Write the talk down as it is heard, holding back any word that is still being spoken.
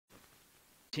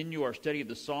continue our study of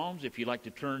the Psalms. If you'd like to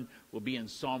turn, we'll be in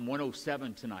Psalm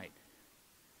 107 tonight.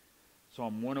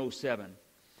 Psalm 107.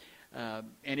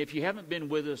 And if you haven't been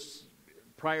with us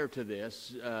prior to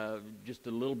this, just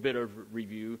a little bit of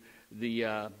review.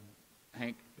 The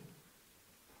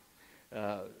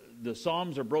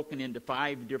Psalms are broken into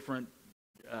 5 different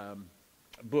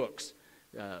books.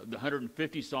 The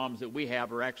 150 Psalms that we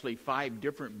have are actually 5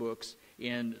 different books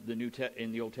in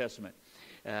the Old Testament.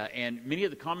 And many of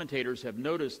the commentators have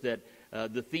noticed that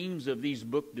the themes of these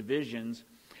book divisions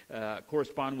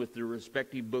correspond with the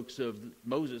respective books of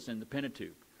Moses and the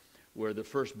Pentateuch, where the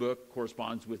first book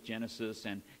corresponds with Genesis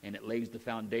and it lays the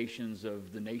foundations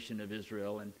of the nation of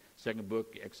Israel, and second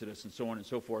book, Exodus, and so on and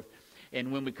so forth.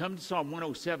 And when we come to Psalm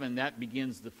 107, that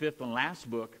begins the 5th and last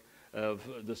book of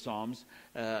the Psalms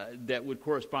that would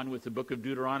correspond with the book of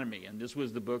Deuteronomy. And this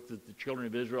was the book that the children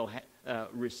of Israel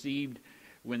received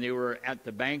when they were at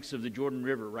the banks of the Jordan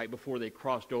River right before they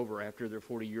crossed over after their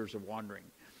 40 years of wandering.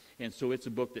 And so it's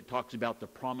a book that talks about the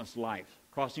promised life,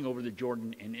 crossing over the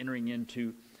Jordan and entering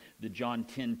into the John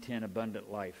 10:10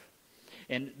 abundant life.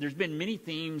 And there's been many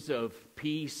themes of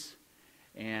peace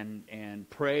and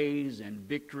praise and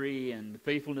victory and the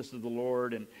faithfulness of the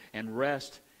Lord and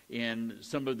rest in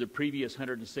some of the previous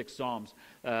 106 Psalms.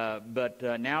 But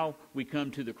now we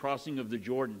come to the crossing of the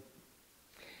Jordan.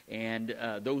 And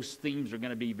those themes are going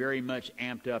to be very much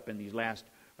amped up in these last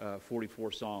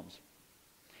 44 Psalms.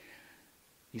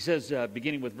 He says,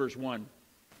 beginning with verse 1,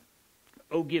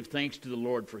 "Oh, give thanks to the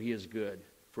Lord, for he is good,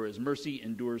 for his mercy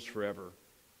endures forever."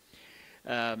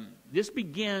 This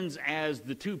begins as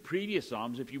the 2 previous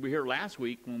Psalms. If you were here last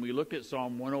week when we looked at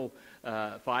Psalm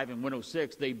 105 and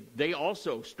 106, they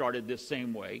also started this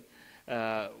same way.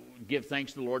 Give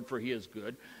thanks to the Lord, for he is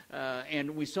good.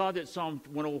 And we saw that Psalm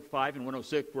 105 and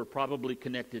 106 were probably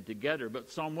connected together, but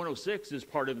Psalm 106 is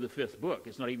part of the 5th book.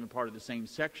 It's not even part of the same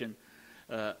section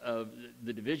of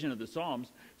the division of the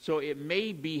Psalms. So it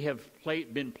may have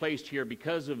been placed here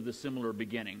because of the similar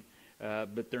beginning,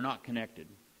 but they're not connected.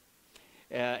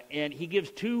 And he gives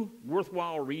 2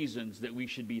 worthwhile reasons that we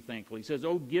should be thankful. He says,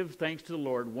 "Oh, give thanks to the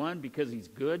Lord," one, because he's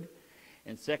good,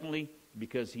 and secondly,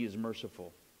 because he is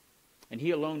merciful. And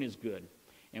he alone is good,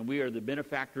 and we are the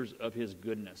benefactors of his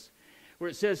goodness. Where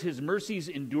it says his mercies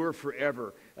endure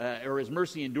forever, or his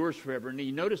mercy endures forever, and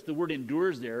you notice the word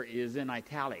endures there is in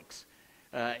italics.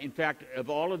 In fact, of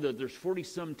all of there's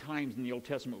 40-some times in the Old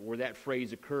Testament where that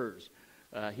phrase occurs.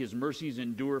 His mercies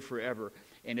endure forever.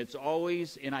 And it's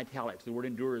always in italics. The word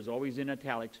endure is always in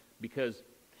italics because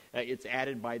it's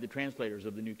added by the translators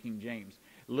of the New King James.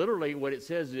 Literally, what it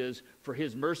says is, for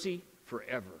his mercy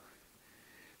forever.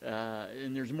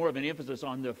 And there's more of an emphasis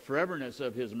on the foreverness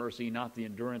of his mercy, not the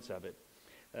endurance of it.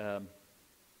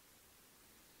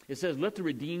 It says, "Let the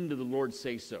redeemed of the Lord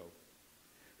say so,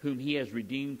 whom he has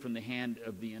redeemed from the hand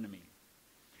of the enemy."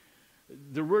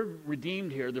 The word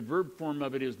redeemed here, the verb form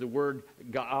of it is the word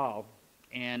ga'al,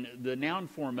 and the noun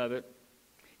form of it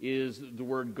is the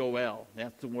word goel.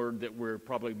 That's the word that we're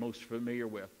probably most familiar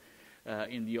with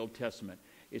in the Old Testament.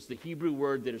 It's the Hebrew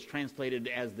word that is translated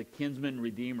as the kinsman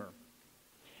redeemer.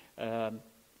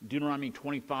 Deuteronomy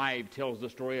 25 tells the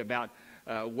story about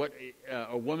what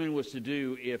a woman was to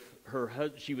do if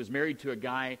she was married to a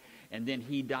guy and then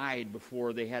he died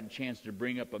before they had a chance to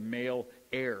bring up a male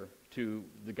heir to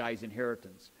the guy's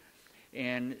inheritance.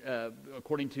 And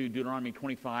according to Deuteronomy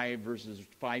 25, verses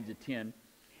 5 to 10,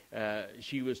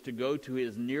 she was to go to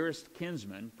his nearest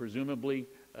kinsman, presumably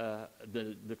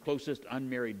the closest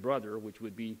unmarried brother, which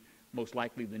would be most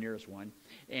likely the nearest one,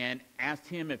 and asked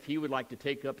him if he would like to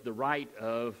take up the right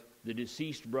of the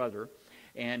deceased brother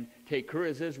and take her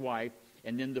as his wife,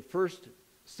 and then the first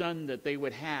son that they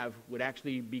would have would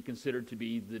actually be considered to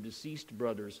be the deceased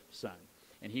brother's son,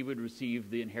 and he would receive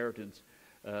the inheritance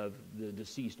of the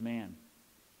deceased man.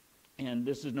 And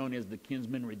this is known as the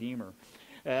kinsman redeemer.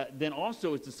 Then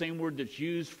also it's the same word that's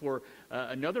used for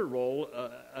another role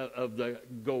of the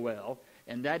goel,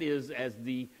 and that is as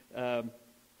the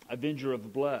avenger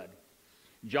of blood.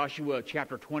 Joshua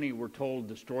chapter 20, we're told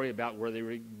the story about where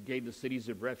they gave the cities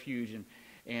of refuge,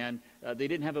 and they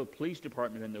didn't have a police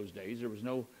department in those days. There was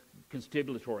no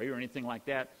constabulary or anything like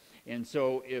that. And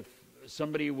so if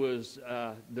somebody was,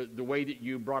 the way that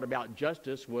you brought about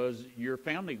justice was your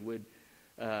family would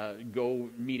go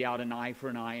meet out an eye for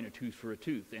an eye and a tooth for a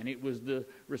tooth. And it was the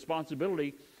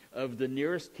responsibility of the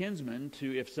nearest kinsman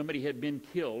to, if somebody had been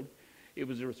killed, it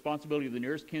was the responsibility of the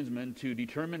nearest kinsman to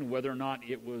determine whether or not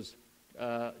it was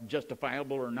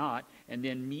justifiable or not, and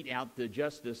then mete out the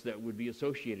justice that would be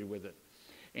associated with it.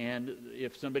 And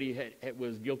if somebody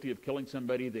was guilty of killing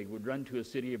somebody, they would run to a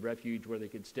city of refuge where they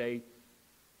could stay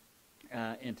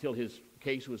until his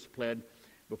case was pled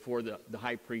before the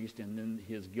high priest, and then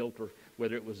his guilt, or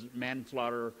whether it was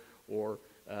manslaughter or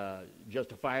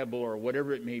justifiable or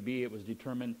whatever it may be, it was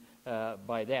determined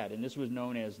by that. And this was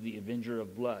known as the avenger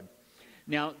of blood.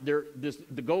 Now,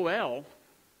 the Goel,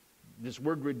 this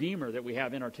word redeemer that we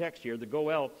have in our text here, the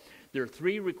Goel, there are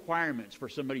three requirements for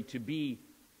somebody to be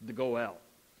the Goel.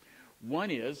 One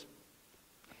is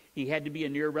he had to be a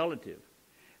near relative.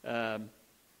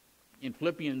 In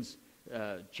Philippians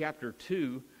chapter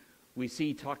 2, we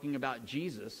see talking about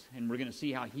Jesus, and we're going to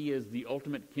see how he is the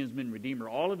ultimate kinsman redeemer.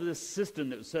 All of this system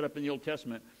that was set up in the Old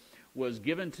Testament was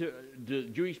given to the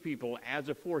Jewish people as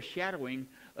a foreshadowing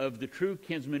of the true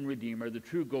kinsman redeemer, the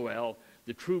true Goel,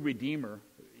 the true redeemer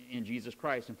in Jesus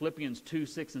Christ. And Philippians 2,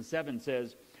 6, and 7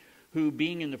 says, who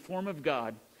being in the form of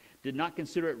God did not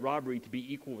consider it robbery to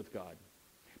be equal with God,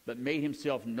 but made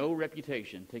himself no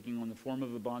reputation, taking on the form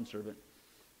of a bondservant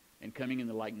and coming in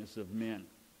the likeness of men.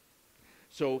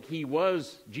 So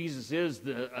Jesus is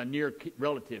a near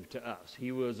relative to us.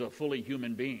 He was a fully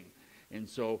human being. And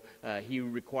so he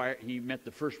met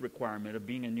the first requirement of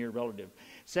being a near relative.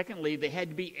 Secondly, they had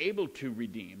to be able to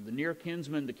redeem. The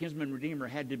kinsman redeemer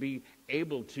had to be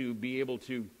able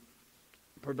to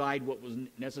provide what was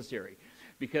necessary.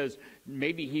 Because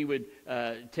maybe he would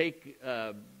take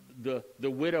the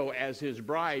widow as his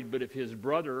bride, but if his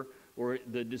brother or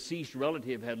the deceased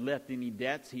relative had left any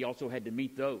debts, he also had to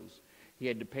meet those. He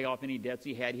had to pay off any debts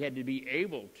he had. He had to be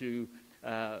able to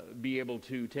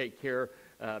take care,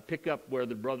 pick up where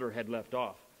the brother had left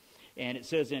off. And it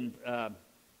says in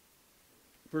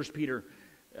 1 Peter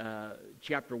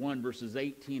chapter 1, verses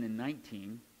 18 and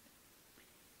 19,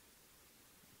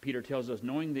 Peter tells us,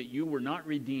 knowing that you were not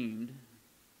redeemed,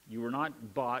 you were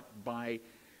not bought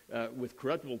with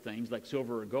corruptible things like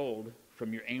silver or gold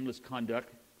from your aimless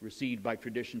conduct received by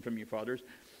tradition from your fathers,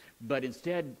 but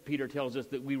instead, Peter tells us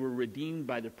that we were redeemed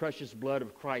by the precious blood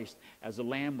of Christ as a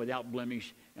lamb without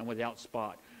blemish and without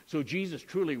spot. So Jesus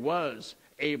truly was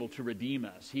able to redeem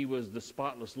us. He was the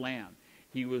spotless lamb.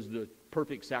 He was the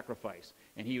perfect sacrifice.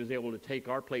 And he was able to take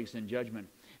our place in judgment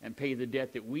and pay the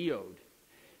debt that we owed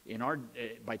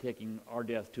by taking our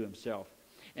death to himself.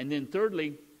 And then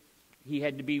thirdly, he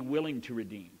had to be willing to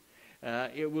redeem.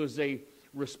 It was a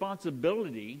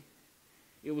responsibility.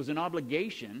 It was an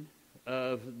obligation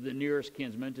of the nearest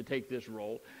kinsman to take this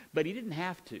role, but he didn't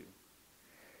have to.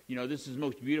 You know, this is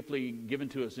most beautifully given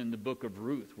to us in the book of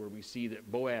Ruth, where we see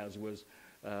that Boaz was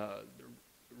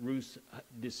Ruth's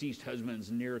deceased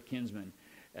husband's near kinsman,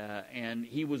 and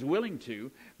he was willing to,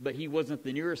 but he wasn't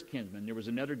the nearest kinsman. There was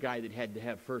another guy that had to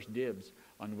have first dibs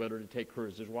on whether to take her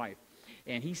as his wife,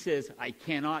 and he says, I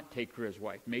cannot take her as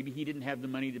wife. Maybe he didn't have the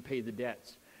money to pay the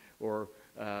debts, or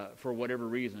for whatever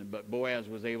reason, but Boaz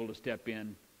was able to step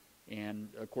in. And,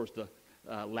 of course, the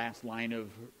last line of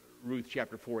Ruth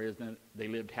chapter 4 is that they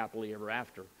lived happily ever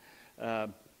after.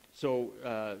 So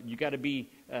you got to be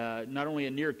not only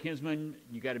a near kinsman,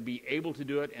 you got to be able to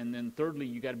do it, and then thirdly,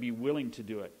 you got to be willing to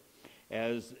do it.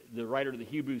 As the writer of the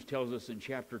Hebrews tells us in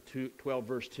chapter 12,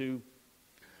 verse 2,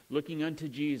 looking unto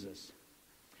Jesus,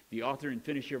 the author and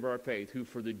finisher of our faith, who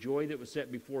for the joy that was set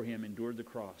before him endured the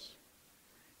cross,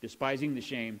 despising the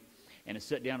shame, and is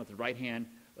set down at the right hand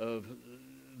of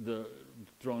the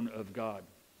throne of God.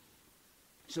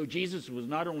 So Jesus was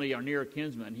not only our near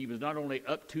kinsman, he was not only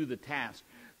up to the task,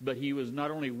 but he was not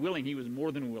only willing, he was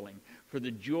more than willing. For the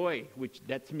joy, which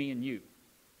that's me and you,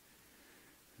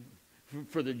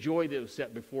 for the joy that was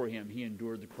set before him, he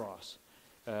endured the cross.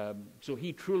 So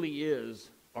he truly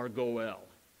is our Goel.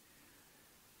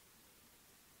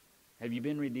 Have you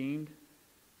been redeemed?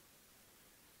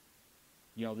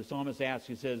 You know, the psalmist asks,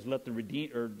 he says, let the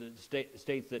redeemed, or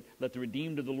states that, let the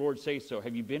redeemed of the Lord say so.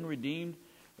 Have you been redeemed?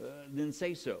 Then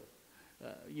say so.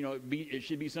 It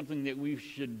should be something that we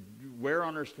should wear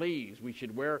on our sleeves. We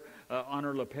should wear on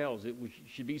our lapels. It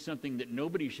should be something that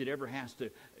nobody should ever have to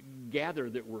gather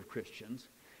that we're Christians.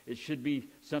 It should be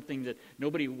something that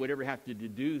nobody would ever have to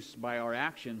deduce by our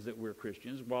actions that we're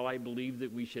Christians. While I believe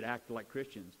that we should act like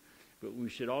Christians, but we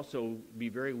should also be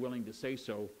very willing to say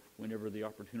so whenever the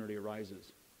opportunity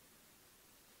arises.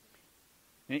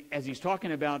 And as he's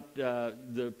talking about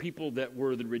the people that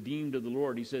were the redeemed of the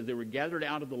Lord, he says they were gathered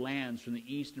out of the lands from the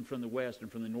east and from the west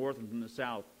and from the north and from the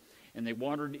south, and they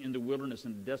wandered in the wilderness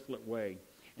in a desolate way,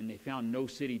 and they found no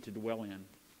city to dwell in.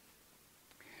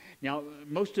 Now,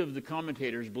 most of the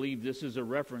commentators believe this is a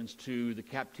reference to the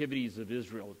captivities of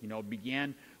Israel. You know, it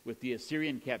began with the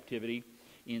Assyrian captivity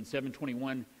in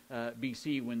 721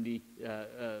 BC when the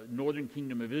northern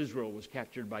kingdom of Israel was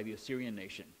captured by the Assyrian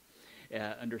nation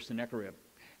under Sennacherib.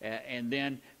 And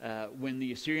then when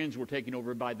the Assyrians were taken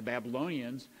over by the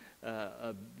Babylonians,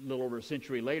 a little over a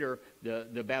century later,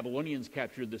 the Babylonians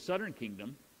captured the southern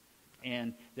kingdom,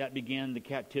 and that began the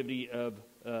captivity of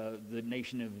the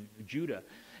nation of Judah.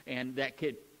 And that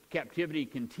captivity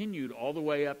continued all the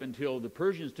way up until the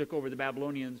Persians took over the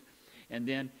Babylonians. And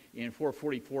then in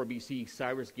 444 BC,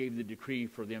 Cyrus gave the decree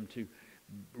for them to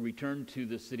return to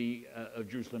the city of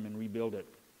Jerusalem and rebuild it.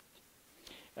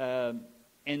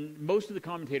 And most of the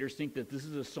commentators think that this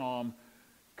is a psalm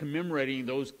commemorating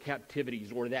those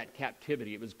captivities, or that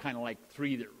captivity. It was kind of like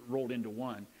three that rolled into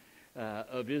one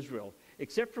of Israel,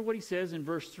 except for what he says in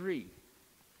verse 3.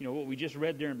 You know, what we just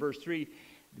read there in verse 3,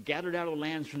 gathered out of the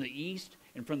lands from the east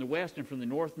and from the west and from the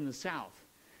north and the south.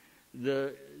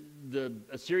 The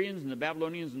Assyrians and the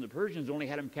Babylonians and the Persians only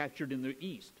had them captured in the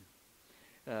east.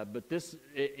 But this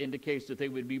indicates that they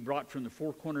would be brought from the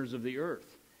four corners of the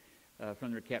earth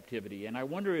from their captivity. And I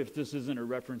wonder if this isn't a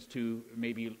reference to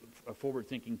maybe a forward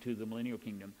thinking to the millennial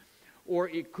kingdom. Or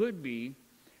it could be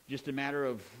just a matter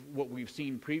of what we've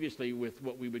seen previously with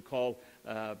what we would call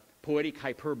poetic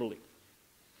hyperbole.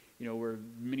 You know, where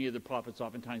many of the prophets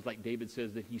oftentimes, like David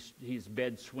says, that his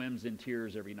bed swims in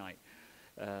tears every night.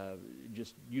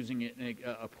 Just using it in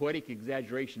a poetic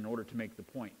exaggeration in order to make the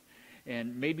point.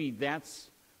 And maybe that's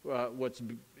what's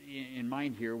in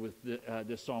mind here with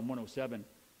this Psalm 107.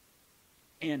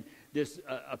 And this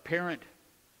apparent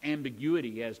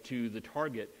ambiguity as to the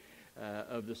target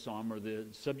of the psalm, or the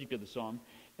subject of the psalm,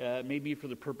 may be for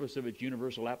the purpose of its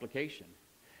universal application.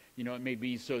 You know, it may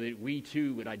be so that we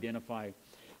too would identify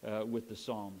with the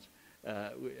Psalms,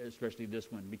 especially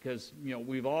this one, because, you know,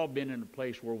 we've all been in a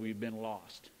place where we've been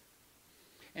lost.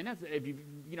 And that's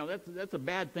a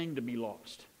bad thing to be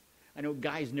lost. I know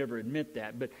guys never admit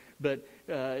that, but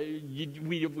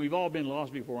we've all been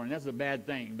lost before, and that's a bad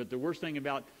thing. But the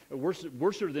worse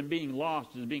worser than being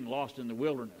lost is being lost in the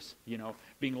wilderness, you know,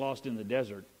 being lost in the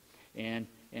desert. And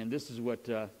this is what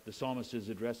the psalmist is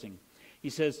addressing. He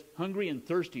says, hungry and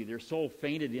thirsty, their soul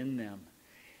fainted in them,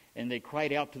 and they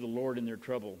cried out to the Lord in their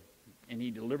trouble, and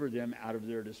he delivered them out of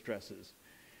their distresses.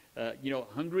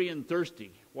 Hungry and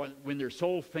thirsty, when their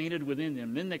soul fainted within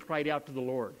them, then they cried out to the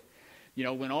Lord. You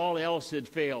know, when all else had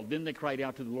failed, then they cried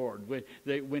out to the Lord. When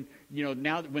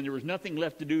there was nothing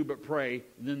left to do but pray,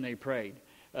 then they prayed.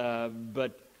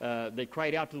 But they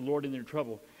cried out to the Lord in their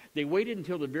trouble. They waited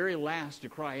until the very last to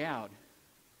cry out,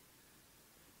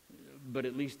 but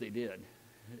at least they did.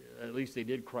 At least they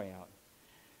did cry out.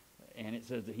 And it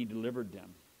says that he delivered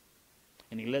them.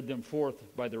 And he led them forth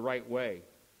by the right way,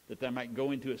 that they might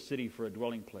go into a city for a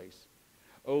dwelling place.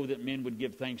 Oh, that men would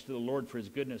give thanks to the Lord for his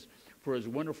goodness, for his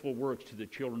wonderful works to the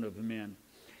children of men.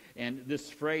 And this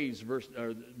phrase, verse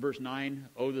 9,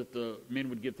 oh, that the men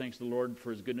would give thanks to the Lord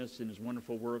for his goodness and his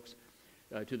wonderful works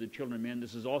to the children of men.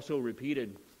 This is also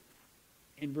repeated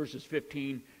in verses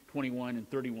 15, 21, and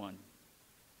 31.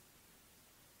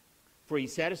 For he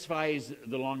satisfies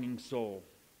the longing soul,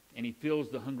 and he fills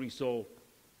the hungry soul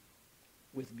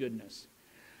with goodness.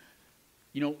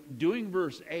 You know, doing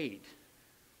verse 8,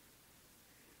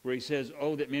 where he says,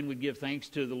 oh, that men would give thanks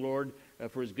to the Lord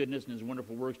for his goodness and his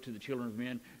wonderful works to the children of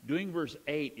men. Doing verse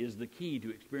 8 is the key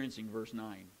to experiencing verse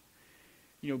 9.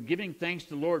 You know, giving thanks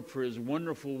to the Lord for his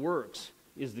wonderful works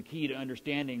is the key to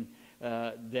understanding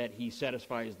that he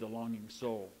satisfies the longing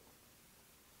soul.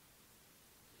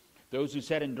 Those who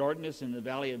sat in darkness in the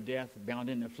valley of death, bound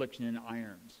in affliction and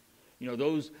irons. You know,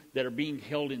 those that are being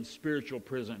held in spiritual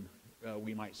prison,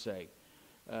 we might say.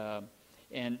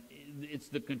 And it's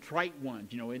the contrite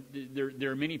ones. You know,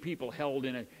 there are many people held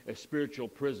in a spiritual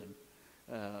prison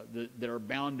that are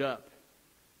bound up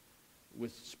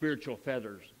with spiritual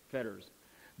fetters.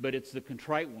 But it's the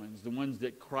contrite ones, the ones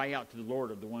that cry out to the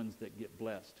Lord, are the ones that get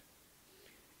blessed.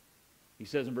 He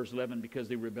says in verse 11, because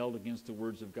they rebelled against the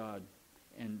words of God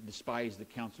and despised the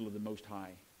counsel of the Most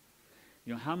High.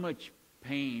 You know, how much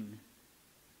pain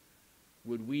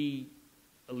would we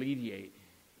alleviate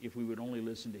if we would only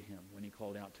listen to him when he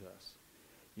called out to us?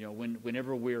 You know,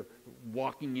 whenever we're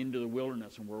walking into the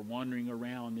wilderness and we're wandering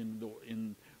around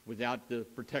without the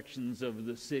protections of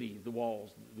the city,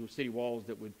 the city walls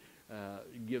that would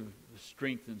give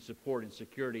strength and support and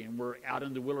security, and we're out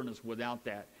in the wilderness without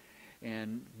that.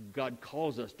 And God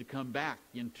calls us to come back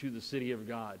into the city of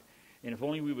God. And if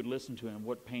only we would listen to him,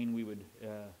 what pain we would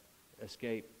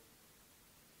escape.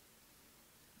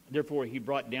 Therefore, he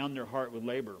brought down their heart with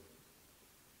labor.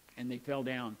 And they fell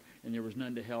down, and there was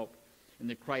none to help. And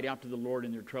they cried out to the Lord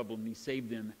in their trouble, and he saved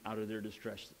them out of their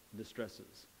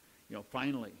distresses. You know,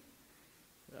 finally,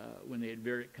 when they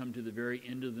had come to the very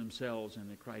end of themselves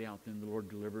and they cried out, then the Lord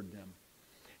delivered them.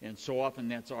 And so often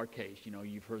that's our case. You know,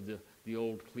 you've heard the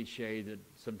old cliche that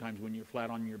sometimes when you're flat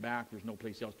on your back, there's no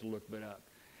place else to look but up.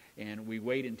 And we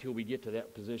wait until we get to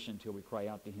that position, until we cry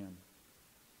out to him.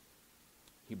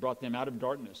 He brought them out of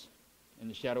darkness and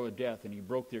the shadow of death, and he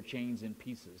broke their chains in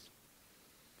pieces.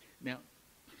 Now,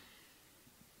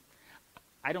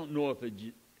 I don't know if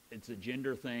it's a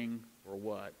gender thing or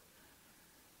what,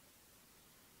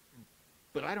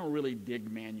 but I don't really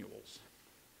dig manuals.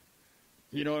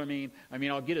 You know what I mean? I mean,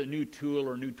 I'll get a new tool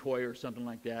or a new toy or something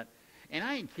like that, and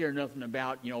I ain't care nothing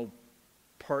about,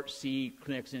 part C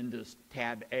connects into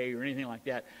tab A or anything like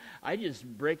that. I just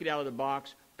break it out of the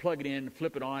box, plug it in,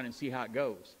 flip it on, and see how it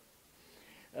goes.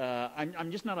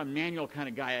 I'm just not a manual kind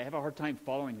of guy. I have a hard time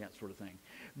following that sort of thing.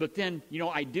 But then,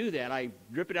 I do that. I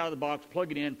rip it out of the box,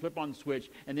 plug it in, flip on the switch,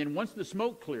 and then once the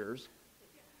smoke clears,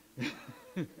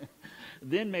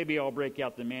 then maybe I'll break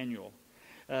out the manual.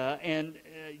 Then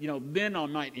I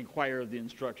might inquire of the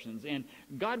instructions. And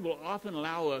God will often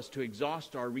allow us to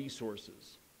exhaust our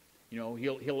resources.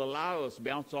 He'll allow us to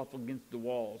bounce off against the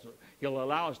walls. Or he'll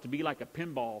allow us to be like a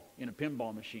pinball in a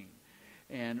pinball machine.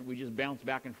 And we just bounce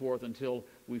back and forth until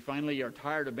we finally are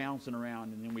tired of bouncing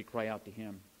around, and then we cry out to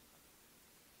him.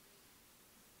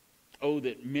 Oh,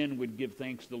 that men would give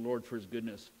thanks to the Lord for his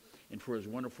goodness and for his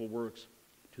wonderful works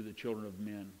to the children of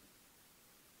men.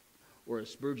 Or as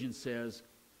Spurgeon says,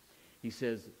 he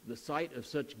says, the sight of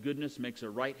such goodness makes a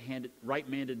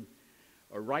right-minded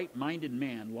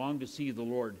man long to see the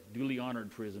Lord duly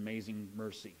honored for his amazing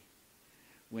mercy.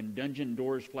 When dungeon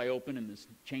doors fly open and the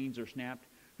chains are snapped,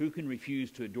 who can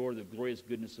refuse to adore the glorious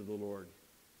goodness of the Lord?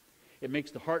 It makes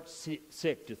the heart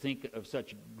sick to think of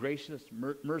such gracious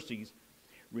mercies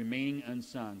remaining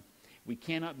unsung. We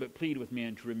cannot but plead with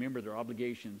men to remember their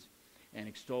obligations and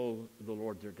extol the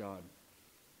Lord their God.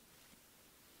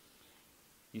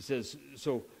 He says,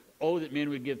 so, oh, that men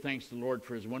would give thanks to the Lord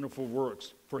for his wonderful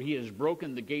works, for he has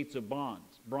broken the gates of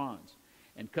bronze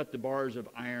and cut the bars of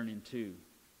iron in two.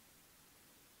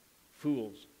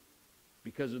 Fools,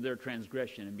 because of their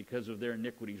transgression and because of their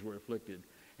iniquities were afflicted,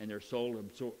 and their soul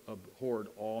abhorred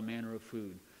all manner of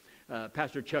food.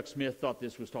 Pastor Chuck Smith thought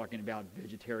this was talking about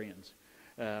vegetarians.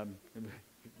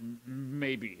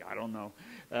 Maybe, I don't know.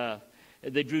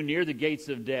 They drew near the gates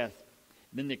of death.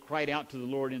 Then they cried out to the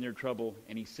Lord in their trouble,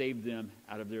 and he saved them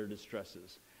out of their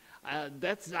distresses. I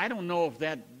don't know if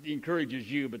that encourages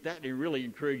you, but that really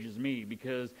encourages me,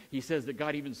 because he says that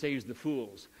God even saves the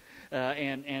fools.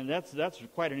 And that's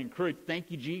quite an encouragement.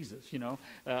 Thank you, Jesus.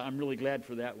 I'm really glad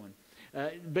for that one.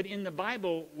 But in the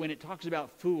Bible, when it talks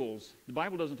about fools, the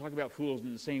Bible doesn't talk about fools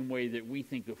in the same way that we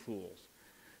think of fools.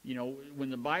 When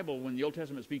the Old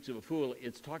Testament speaks of a fool,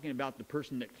 it's talking about the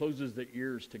person that closes their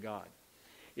ears to God.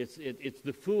 It's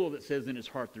the fool that says in his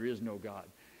heart there is no God.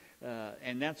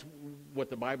 And that's what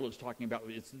the Bible is talking about.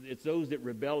 It's those that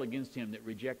rebel against him, that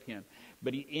reject him.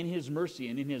 But in his mercy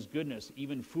and in his goodness,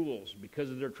 even fools, because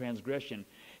of their transgression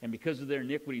and because of their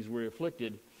iniquities, were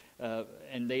afflicted,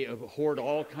 and they abhorred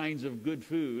all kinds of good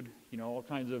food, all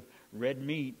kinds of red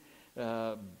meat.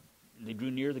 They drew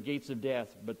near the gates of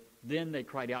death, but then they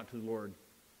cried out to the Lord,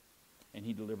 and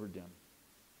he delivered them.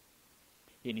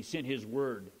 And he sent his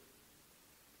word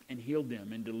and healed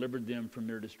them and delivered them from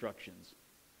their destructions.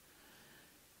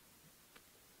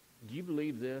 Do you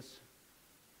believe this?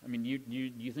 I mean, do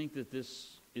you think that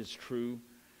this is true?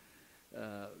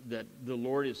 That the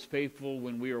Lord is faithful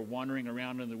when we are wandering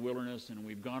around in the wilderness and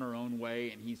we've gone our own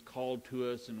way, and he's called to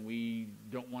us and we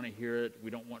don't want to hear it.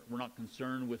 We're not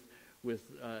concerned with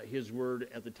his word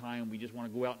at the time. We just want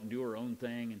to go out and do our own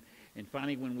thing. And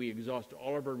finally, when we exhaust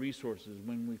all of our resources,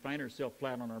 when we find ourselves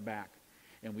flat on our back,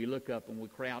 and we look up and we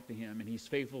cry out to him, and he's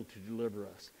faithful to deliver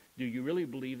us. Do you really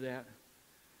believe that?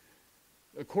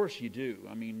 Of course you do.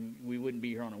 I mean, we wouldn't be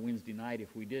here on a Wednesday night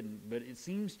if we didn't. But it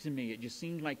seems to me, it just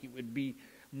seems like it would be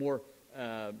more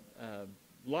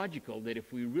logical that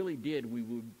if we really did, we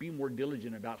would be more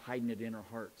diligent about hiding it in our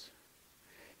hearts.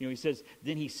 He says,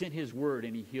 then he sent his word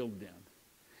and he healed them.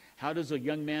 How does a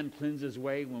young man cleanse his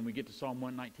way? When we get to Psalm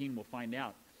 119, we'll find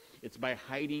out. It's by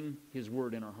hiding his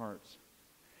word in our hearts.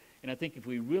 And I think if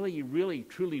we really, really,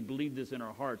 truly believe this in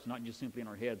our hearts, not just simply in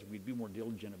our heads, we'd be more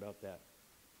diligent about that.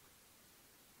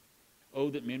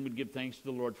 Oh, that men would give thanks to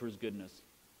the Lord for his goodness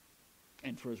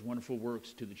and for his wonderful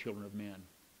works to the children of men.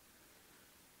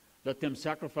 Let them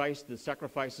sacrifice the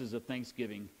sacrifices of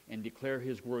thanksgiving and declare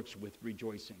his works with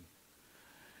rejoicing.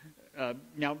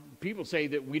 Now, people say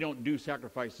that we don't do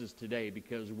sacrifices today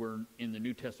because we're in the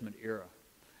New Testament era.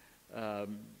 I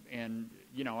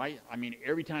mean,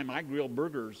 every time I grill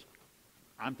burgers,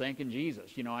 I'm thanking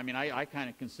Jesus. I kind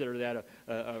of consider that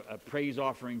a praise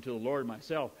offering to the Lord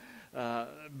myself.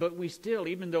 But we still,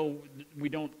 even though we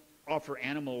don't offer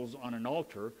animals on an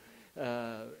altar,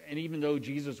 And even though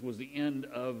Jesus was the end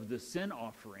of the sin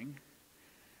offering,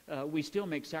 we still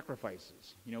make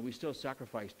sacrifices. We still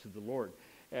sacrifice to the Lord.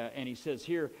 And he says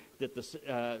here that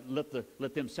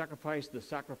let them sacrifice the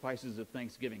sacrifices of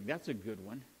thanksgiving. That's a good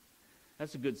one.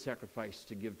 That's a good sacrifice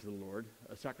to give to the Lord,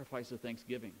 a sacrifice of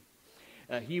thanksgiving.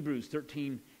 Hebrews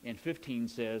 13 and 15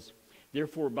 says,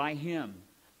 therefore by him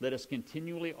let us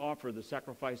continually offer the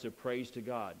sacrifice of praise to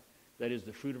God. That is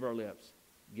the fruit of our lips,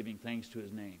 giving thanks to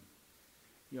his name.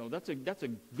 That's a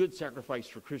good sacrifice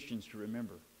for Christians to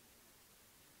remember.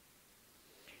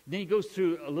 Then he goes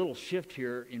through a little shift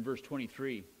here in verse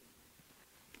 23,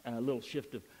 a little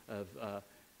shift of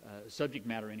subject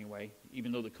matter anyway,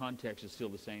 even though the context is still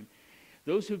the same.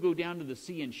 Those who go down to the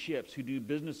sea in ships, who do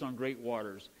business on great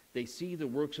waters, they see the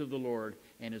works of the Lord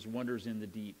and his wonders in the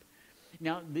deep.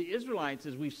 Now, the Israelites,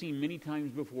 as we've seen many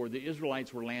times before, the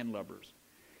Israelites were landlubbers.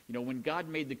 When God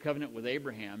made the covenant with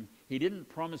Abraham, he didn't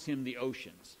promise him the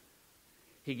oceans.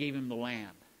 He gave him the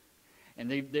land. And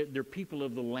they're people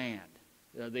of the land.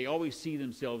 They always see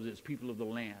themselves as people of the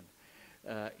land.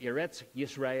 Eretz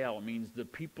Yisrael means the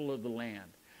people of the land.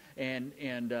 And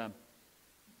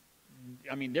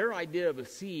their idea of a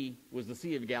sea was the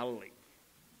Sea of Galilee,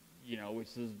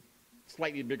 which is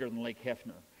slightly bigger than Lake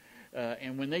Hefner.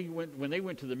 And when they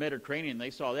went to the Mediterranean, they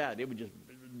saw that.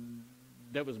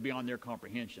 That was beyond their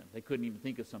comprehension. They couldn't even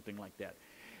think of something like that.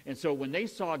 And so when they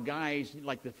saw guys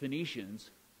like the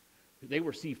Phoenicians, they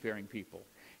were seafaring people.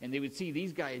 And they would see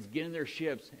these guys get in their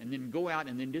ships and then go out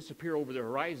and then disappear over the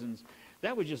horizons.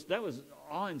 That was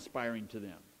awe-inspiring to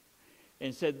them.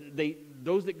 And said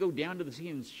those that go down to the sea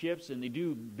in ships and they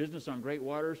do business on great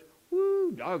waters,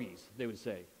 woo, doggies, they would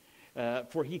say.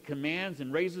 For he commands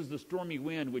and raises the stormy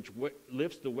wind which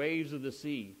lifts the waves of the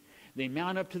sea. They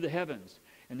mount up to the heavens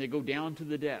and they go down to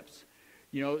the depths.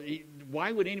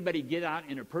 Why would anybody get out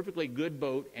in a perfectly good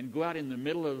boat and go out in the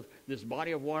middle of this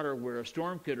body of water where a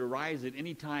storm could arise at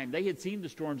any time? They had seen the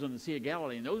storms on the Sea of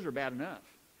Galilee, and those are bad enough.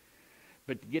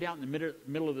 But to get out in the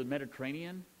middle of the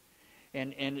Mediterranean,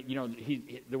 and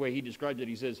the way he describes it,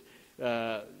 he says,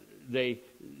 the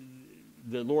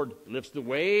Lord lifts the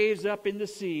waves up in the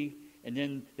sea, and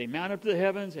then they mount up to the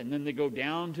heavens, and then they go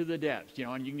down to the depths.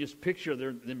 And you can just picture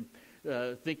them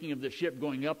thinking of the ship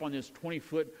going up on this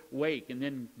 20-foot wake and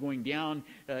then going down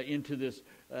into this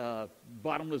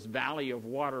bottomless valley of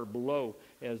water below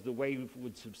as the wave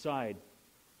would subside.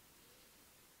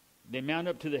 They mount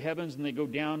up to the heavens and they go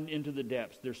down into the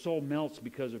depths. Their soul melts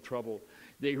because of trouble.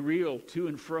 They reel to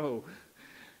and fro,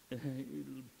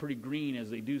 pretty green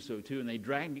as they do so too, and they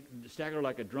stagger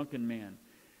like a drunken man,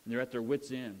 and they're at their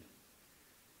wits' end.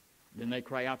 Then they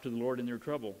cry out to the Lord in their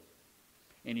trouble.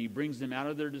 And he brings them out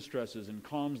of their distresses and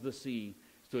calms the sea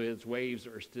so that its waves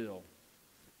are still.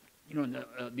 In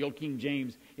the old King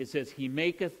James, it says, he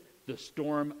maketh the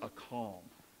storm a calm.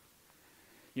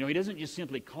 He doesn't just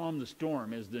simply calm the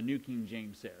storm, as the New King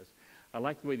James says. I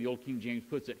like the way the old King James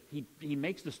puts it. He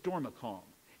makes the storm a calm.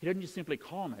 He doesn't just simply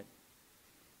calm it.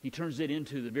 He turns it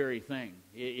into the very thing.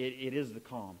 It is the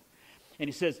calm. And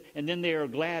he says, and then they are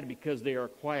glad because they are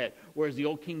quiet. Whereas the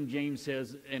old King James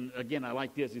says, and again, I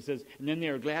like this, he says, and then they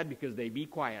are glad because they be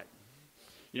quiet.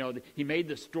 He made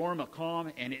the storm a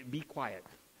calm and it be quiet.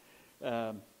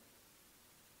 So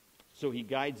he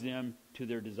guides them to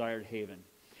their desired haven.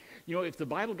 If the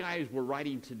Bible guys were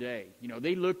writing today,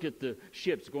 they looked at the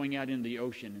ships going out in the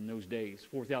ocean in those days.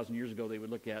 4,000 years ago, they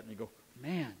would look at it and they go,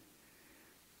 man,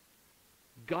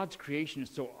 God's creation is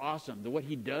so awesome. What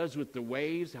he does with the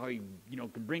waves, how he,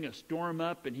 can bring a storm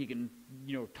up and he can,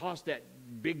 toss that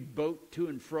big boat to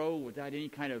and fro without any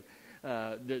kind of,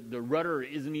 the rudder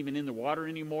isn't even in the water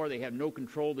anymore. They have no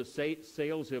control. The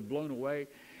sails have blown away.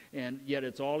 And yet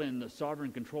it's all in the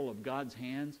sovereign control of God's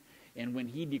hands. And when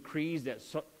he decrees that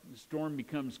storm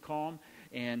becomes calm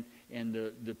and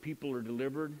the people are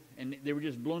delivered, and they were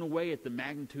just blown away at the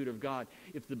magnitude of God.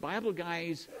 If the Bible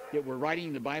guys that were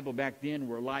writing the Bible back then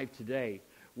were alive today,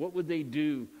 what would they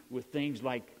do with things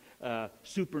like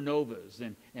supernovas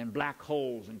and black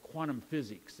holes and quantum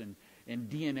physics and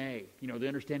DNA, the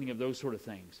understanding of those sort of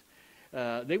things?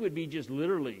 They would be just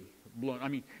literally blown. I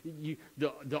mean,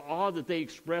 the awe that they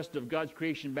expressed of God's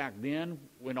creation back then,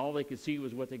 when all they could see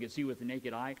was what they could see with the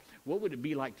naked eye, what would it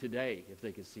be like today if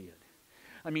they could see it?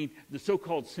 I mean, the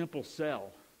so-called simple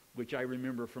cell, which I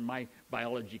remember from my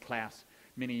biology class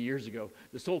many years ago,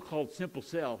 the so-called simple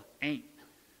cell ain't.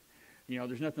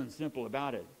 There's nothing simple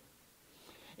about it.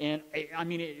 And, I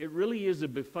mean, it really is a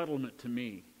befuddlement to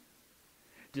me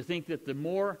to think that the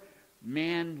more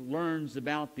man learns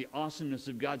about the awesomeness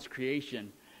of God's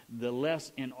creation, the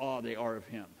less in awe they are of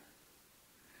him.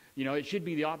 It should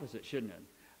be the opposite, shouldn't it?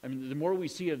 I mean, the more we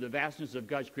see of the vastness of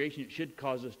God's creation, it should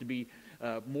cause us to be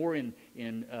more in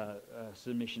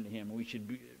submission to Him. We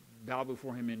should bow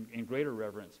before Him in greater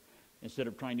reverence instead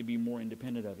of trying to be more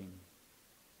independent of Him.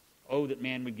 Oh, that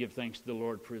man would give thanks to the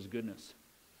Lord for His goodness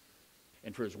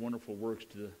and for His wonderful works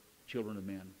to the children of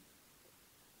men.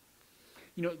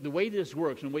 You know, the way this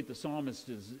works and the way the psalmist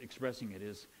is expressing it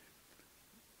is,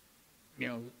 you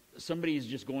know, somebody is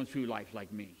just going through life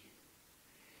like me.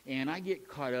 And I get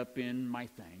caught up in my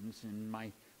things and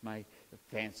my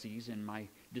fancies and my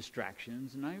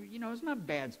distractions. And it's not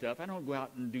bad stuff. I don't go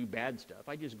out and do bad stuff.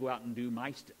 I just go out and do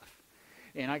my stuff.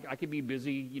 And I could be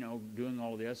busy, doing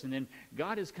all this. And then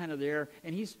God is kind of there,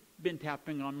 and He's been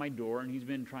tapping on my door, and He's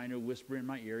been trying to whisper in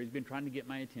my ear. He's been trying to get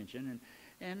my attention.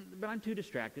 But I'm too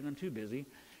distracted. I'm too busy.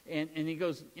 And He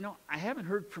goes, I haven't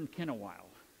heard from Ken a while.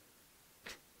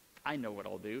 I know what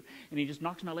I'll do. And He just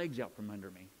knocks my legs out from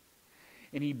under me.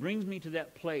 And He brings me to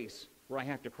that place where I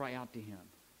have to cry out to Him.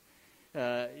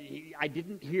 I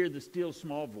didn't hear the still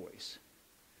small voice,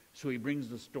 so He brings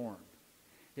the storm.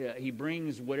 He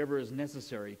brings whatever is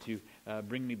necessary to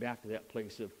bring me back to that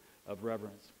place of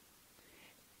reverence.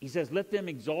 He says, let them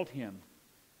exalt Him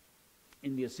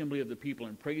in the assembly of the people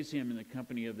and praise Him in the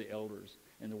company of the elders,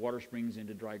 and the water springs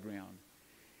into dry ground,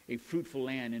 a fruitful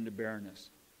land into barrenness,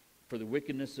 for the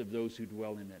wickedness of those who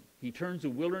dwell in it. He turns the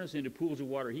wilderness into pools of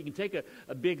water. He can take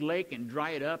a big lake and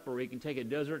dry it up, or He can take a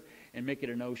desert and make it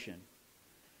an ocean.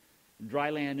 Dry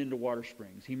land into water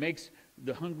springs. He makes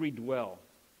the hungry dwell,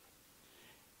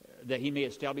 that He may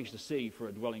establish the city for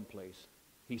a dwelling place.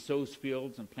 He sows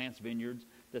fields and plants vineyards,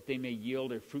 that they may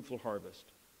yield a fruitful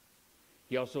harvest.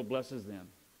 He also blesses them,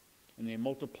 and they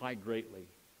multiply greatly.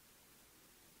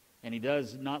 And He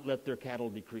does not let their cattle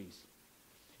decrease.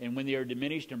 And when they are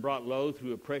diminished and brought low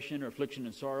through oppression or affliction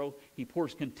and sorrow, He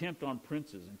pours contempt on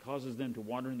princes and causes them to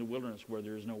wander in the wilderness where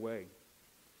there is no way.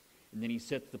 And then He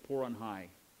sets the poor on high,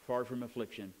 far from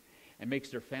affliction, and makes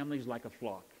their families like a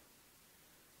flock.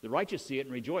 The righteous see it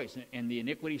and rejoice, and the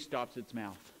iniquity stops its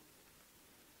mouth.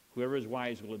 Whoever is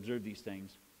wise will observe these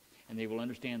things, and they will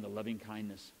understand the loving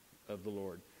kindness of the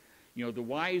Lord. The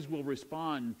wise will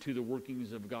respond to the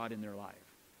workings of God in their life.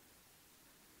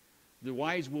 The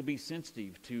wise will be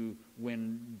sensitive to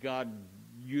when God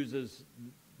uses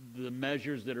the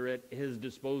measures that are at His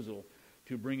disposal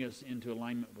to bring us into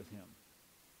alignment with Him.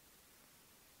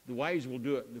 The wise will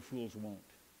do it, the fools won't.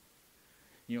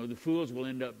 The fools will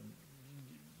end up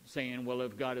saying, well,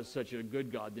 if God is such a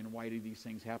good God, then why do these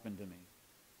things happen to me?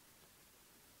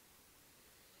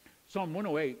 Psalm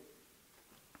 108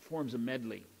 forms a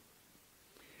medley.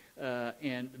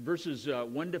 And verses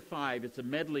 1 to 5, it's a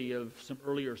medley of some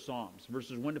earlier Psalms.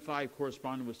 Verses 1 to 5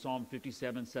 correspond with Psalm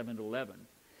 57, 7 to 11.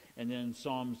 And then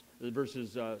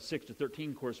verses 6 to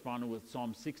 13 correspond with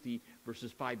Psalm 60,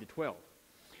 verses 5 to 12.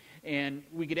 And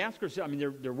we could ask ourselves,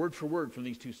 they're word for word from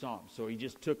these two Psalms. So he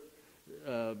just took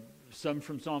some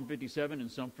from Psalm 57 and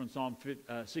some from Psalm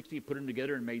 60, put them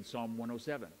together and made Psalm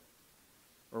 107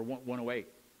 or 108.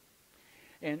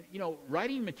 And,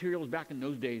 writing materials back in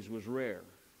those days was rare.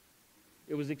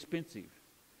 It was expensive.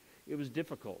 It was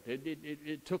difficult.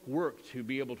 It took work to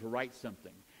be able to write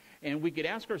something. And we could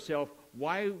ask ourselves,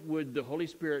 why would the Holy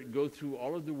Spirit go through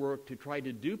all of the work to try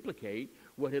to duplicate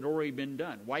what had already been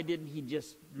done? Why didn't He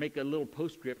just make a little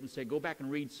postscript and say, go back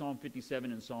and read Psalm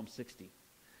 57 and Psalm 60?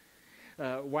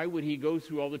 Why would He go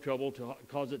through all the trouble to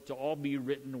cause it to all be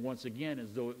written once again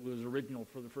as though it was original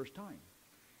for the first time?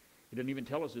 He doesn't even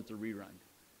tell us it's a rerun.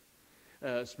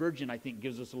 Spurgeon, I think,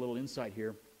 gives us a little insight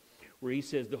here, where he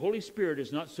says, the Holy Spirit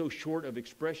is not so short of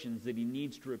expressions that He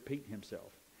needs to repeat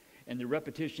Himself, and the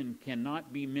repetition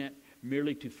cannot be meant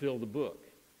merely to fill the book.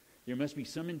 There must be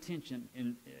some intention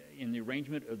in the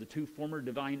arrangement of the two former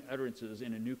divine utterances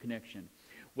in a new connection.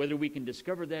 Whether we can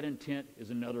discover that intent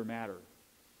is another matter.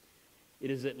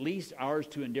 It is at least ours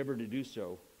to endeavor to do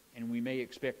so, and we may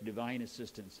expect divine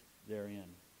assistance therein.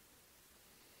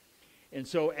 And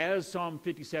so as Psalm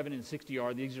 57 and 60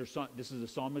 are, this is a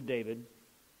Psalm of David,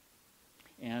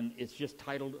 and it's just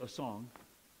titled a song.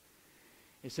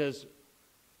 It says,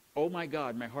 "O my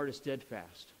God, my heart is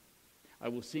steadfast. I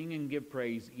will sing and give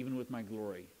praise even with my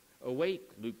glory.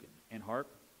 Awake, lute and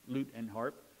harp.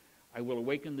 I will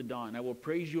awaken the dawn. I will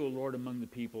praise you, O Lord, among the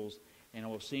peoples, and I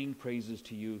will sing praises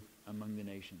to you among the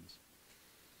nations."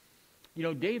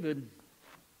 David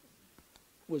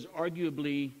was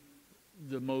arguably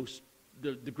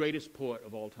the greatest poet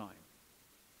of all time.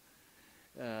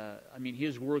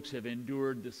 His works have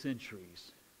endured the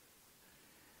centuries.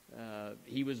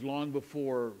 He was long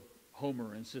before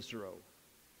Homer and Cicero.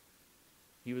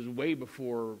 He was way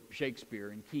before Shakespeare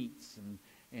and Keats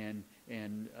and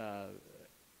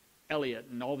Eliot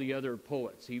and all the other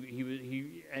poets.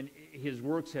 And his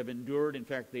works have endured. In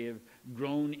fact, they have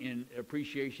grown in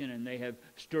appreciation, and they have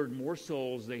stirred more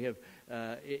souls. They have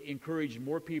encouraged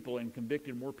more people and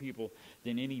convicted more people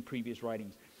than any previous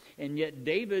writings. And yet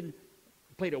David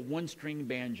played a one-string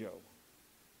banjo,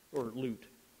 or lute,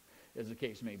 as the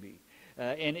case may be.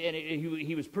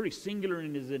 He was pretty singular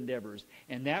in his endeavors,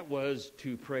 and that was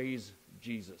to praise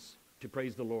Jesus, to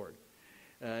praise the Lord.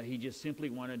 He just simply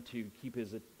wanted to keep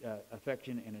his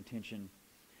affection and attention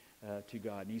to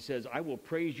God. And he says, I will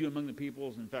praise you among the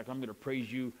peoples. In fact, I'm going to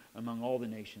praise you among all the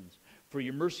nations. For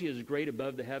your mercy is great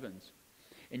above the heavens,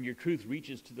 and your truth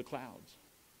reaches to the clouds.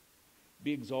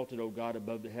 Be exalted, O God,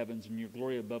 above the heavens, and your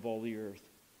glory above all the earth,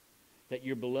 that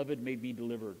your beloved may be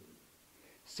delivered.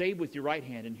 Save with your right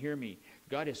hand and hear me.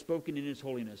 God has spoken in his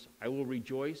holiness. I will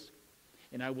rejoice,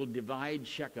 and I will divide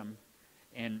Shechem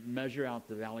and measure out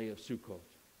the valley of Succoth.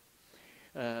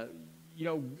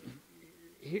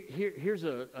 Here's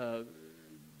a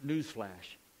news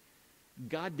flash.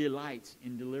 God delights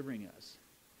in delivering us.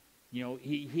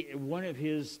 One of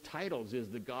his titles is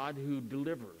the God who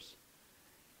delivers.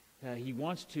 He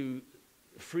wants to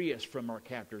free us from our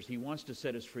captors. He wants to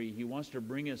set us free. He wants to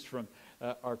bring us from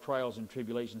our trials and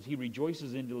tribulations. He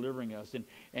rejoices in delivering us.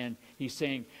 And he's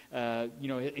saying,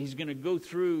 he's going to go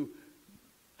through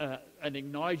an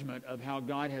acknowledgement of how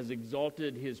God has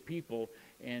exalted his people,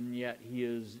 and yet he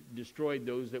has destroyed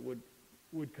those that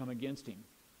would come against him.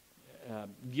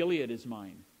 Gilead is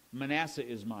mine. Manasseh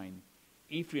is mine.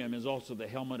 Ephraim is also the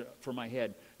helmet for my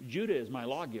head. Judah is my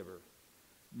lawgiver.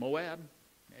 Moab,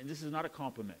 and this is not a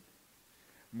compliment,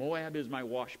 Moab is my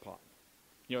washpot.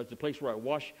 It's the place where I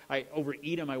wash. Over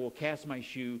Edom I will cast my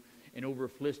shoe, and over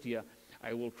Philistia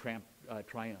I will triumph.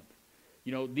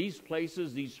 These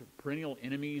places, these perennial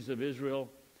enemies of Israel,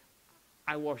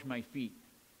 I wash my feet.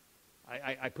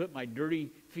 I put my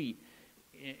dirty feet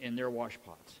in their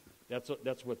washpots.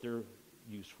 That's what they're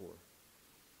used for.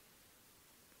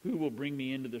 Who will bring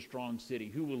me into the strong city?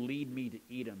 Who will lead me to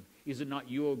Edom? Is it not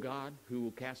you, O God,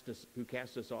 who cast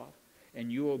us off?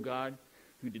 And you, O God,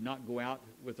 who did not go out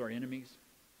with our enemies?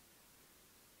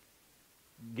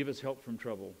 Give us help from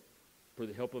trouble, for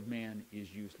the help of man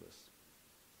is useless.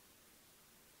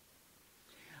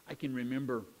 I can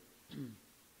remember,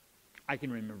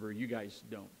 you guys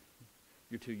don't.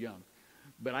 You're too young.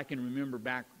 But I can remember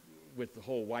back with the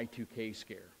whole Y2K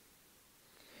scare.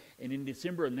 And in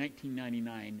December of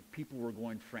 1999, people were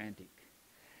going frantic.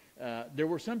 There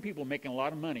were some people making a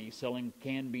lot of money selling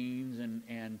canned beans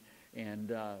and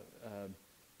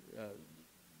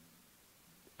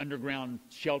underground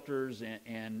shelters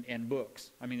and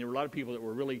books. I mean, there were a lot of people that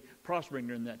were really prospering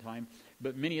during that time,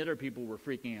 but many other people were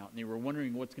freaking out, and they were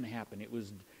wondering what's going to happen. It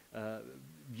was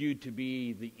viewed to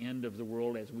be the end of the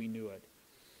world as we knew it.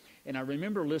 And I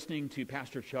remember listening to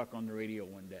Pastor Chuck on the radio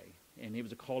one day, and it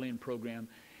was a call-in program,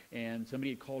 and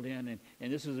somebody had called in,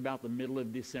 and this was about the middle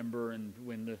of December, and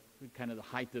when the kind of the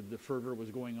height of the fervor was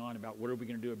going on about what are we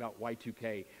going to do about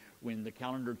Y2K, when the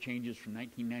calendar changes from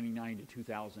 1999 to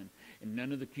 2000, and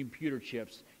none of the computer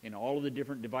chips and all of the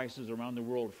different devices around the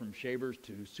world, from shavers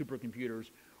to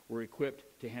supercomputers, were equipped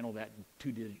to handle that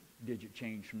two-digit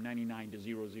change from 99 to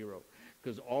 00,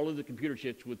 because all of the computer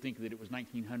chips would think that it was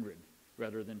 1900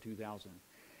 rather than 2000.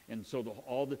 And so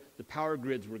all the power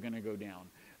grids were going to go down.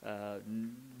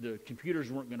 The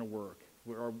computers weren't going to work.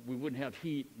 We wouldn't have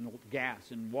heat and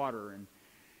gas and water,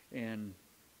 and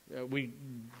we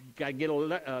got to get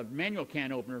a manual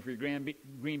can opener for your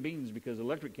green beans because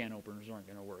electric can openers aren't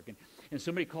going to work. And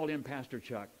somebody called in Pastor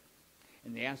Chuck,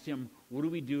 and they asked him, what do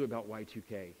we do about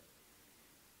Y2K?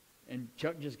 And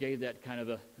Chuck just gave that kind of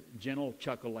a gentle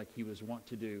chuckle like he was wont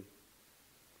to do.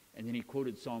 And then he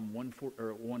quoted Psalm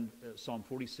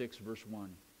 46, verse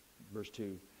 1, verse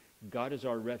 2. God is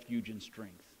our refuge and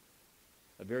strength,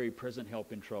 a very present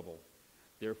help in trouble.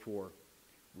 Therefore,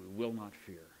 we will not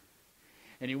fear.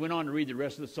 And he went on to read the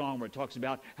rest of the song where it talks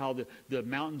about how the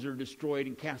mountains are destroyed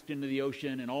and cast into the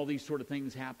ocean and all these sort of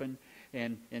things happen.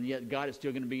 And yet God is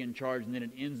still going to be in charge. And then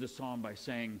it ends the psalm by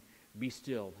saying, be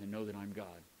still and know that I'm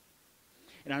God.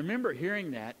 And I remember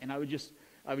hearing that, and I was just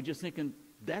thinking,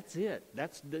 that's it.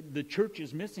 That's the church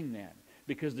is missing that,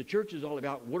 because the church is all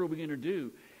about what are we going to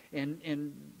do,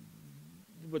 and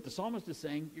what the psalmist is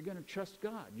saying, you're going to trust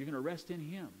God. You're going to rest in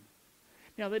Him.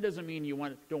 Now that doesn't mean you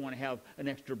don't want to have an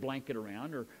extra blanket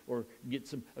around or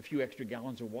get a few extra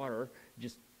gallons of water,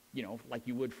 just like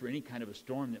you would for any kind of a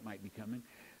storm that might be coming.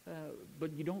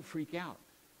 But you don't freak out,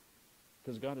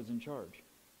 because God is in charge.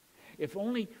 If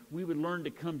only we would learn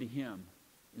to come to Him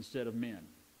instead of men.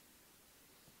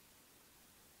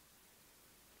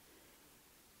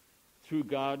 Through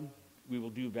God, we will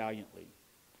do valiantly,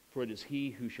 for it is he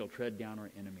who shall tread down our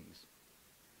enemies.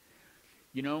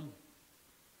 You know,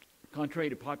 contrary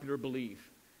to popular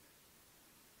belief,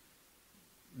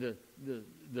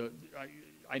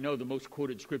 I know the most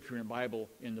quoted scripture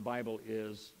in the Bible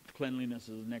is cleanliness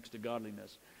is next to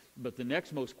godliness. But the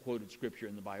next most quoted scripture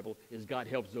in the Bible is God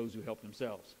helps those who help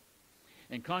themselves.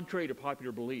 And contrary to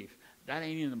popular belief, that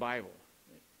ain't in the Bible.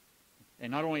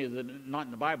 And not only is it not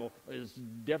in the Bible, it's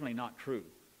definitely not true.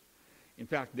 In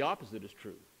fact, the opposite is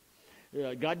true.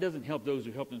 God doesn't help those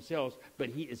who help themselves, but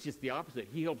it's just the opposite.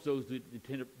 He helps those that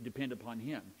depend upon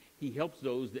him. He helps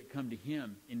those that come to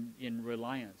him in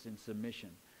reliance and submission.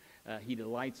 He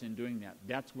delights in doing that.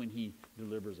 That's when he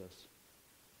delivers us.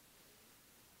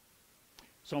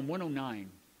 Psalm 109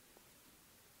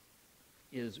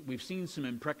 we've seen some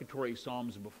imprecatory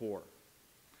psalms before.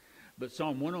 But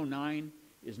Psalm 109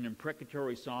 is an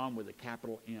imprecatory psalm with a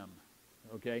capital M.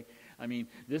 Okay? I mean,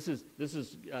 this is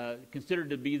considered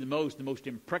to be the most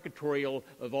imprecatorial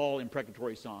of all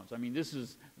imprecatory psalms. I mean, this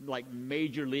is like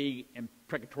major league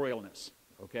imprecatorialness.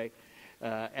 Okay?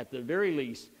 At the very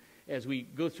least, as we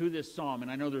go through this psalm,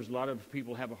 and I know there's a lot of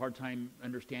people have a hard time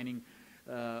understanding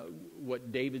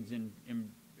what David's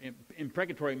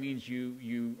imprecatory means.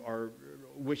 You are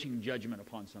wishing judgment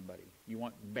upon somebody. You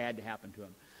want bad to happen to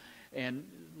them. And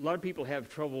a lot of people have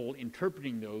trouble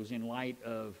interpreting those in light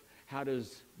of how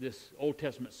does this Old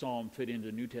Testament psalm fit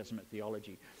into New Testament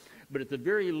theology. But at the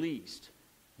very least,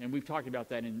 and we've talked about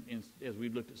that as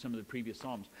we've looked at some of the previous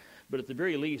psalms, but at the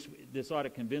very least, this ought to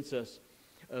convince us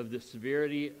of the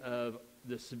severity of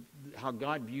how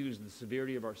God views the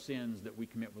severity of our sins that we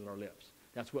commit with our lips.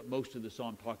 That's what most of the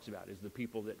psalm talks about, is the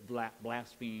people that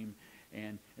blaspheme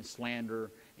and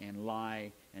slander and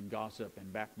lie and gossip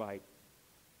and backbite.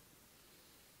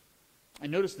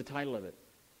 And notice the title of it,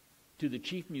 To the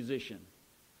Chief Musician,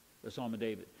 the Psalm of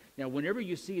David. Now, whenever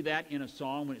you see that in a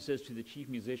psalm, when it says to the chief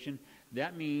musician,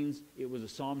 that means it was a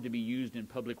psalm to be used in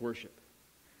public worship.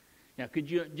 Now, could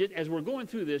you, as we're going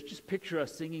through this, just picture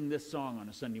us singing this song on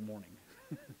a Sunday morning.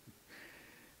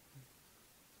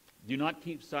 Do not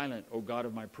keep silent, O God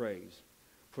of my praise,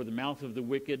 for the mouth of the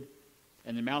wicked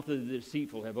and the mouth of the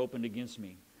deceitful have opened against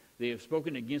me. They have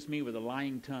spoken against me with a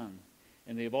lying tongue,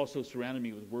 and they have also surrounded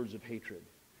me with words of hatred.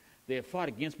 They have fought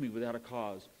against me without a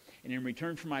cause, and in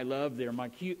return for my love, they are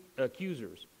my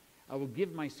accusers. I will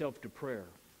give myself to prayer.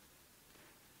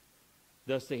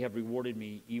 Thus they have rewarded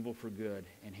me evil for good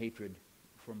and hatred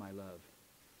for my love.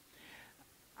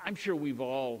 I'm sure we've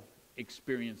all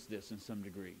experienced this in some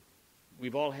degree.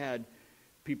 We've all had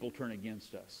people turn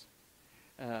against us.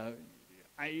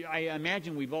 I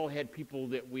imagine we've all had people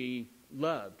that we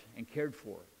loved and cared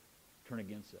for turn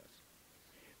against us.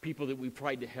 People that we've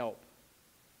tried to help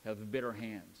have bitter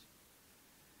hands.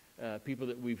 People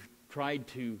that we've tried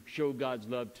to show God's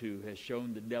love to has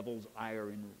shown the devil's ire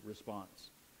in response.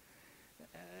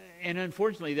 And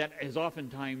unfortunately, that has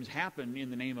oftentimes happened in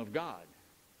the name of God.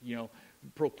 You know,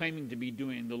 proclaiming to be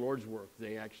doing the Lord's work.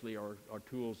 They actually are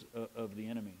tools of the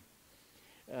enemy.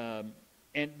 And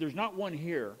there's not one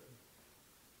here,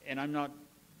 and I'm not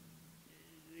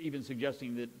even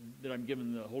suggesting that I'm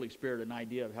giving the Holy Spirit an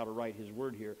idea of how to write his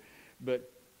word here,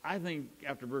 but I think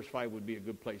after verse 5 would be a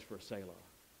good place for a Selah.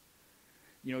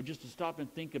 You know, just to stop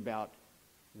and think about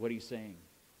what he's saying.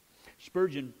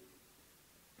 Spurgeon,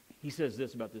 he says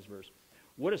this about this verse.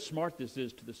 What a smart this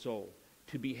is to the soul,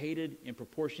 to be hated in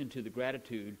proportion to the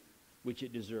gratitude which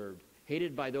it deserved,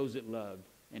 hated by those it loved,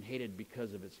 and hated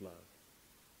because of its love.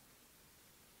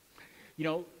 You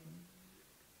know,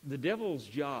 the devil's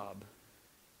job,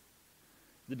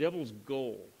 the devil's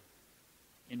goal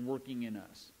in working in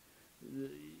us,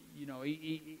 you know,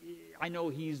 I know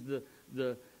he's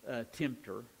the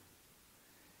tempter,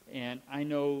 and I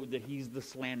know that he's the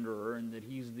slanderer and that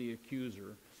he's the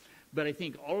accuser. But I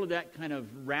think all of that kind of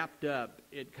wrapped up,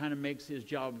 it kind of makes his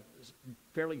job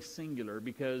fairly singular,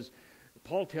 because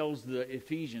Paul tells the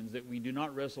Ephesians that we do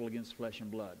not wrestle against flesh and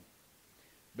blood,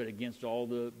 but against all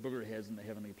the booger heads in the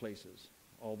heavenly places,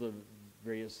 all the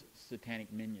various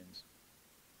satanic minions.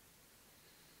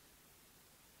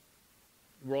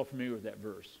 We're all familiar with that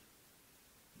verse.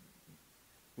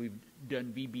 We've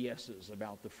done VBSs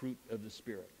about the fruit of the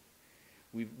Spirit.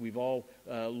 We've all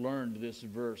learned this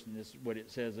verse and this what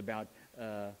it says about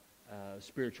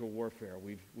spiritual warfare.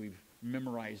 We've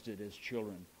memorized it as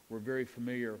children. We're very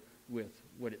familiar with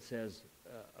what it says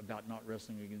about not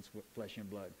wrestling against flesh and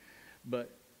blood. But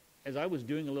as I was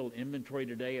doing a little inventory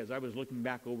today, as I was looking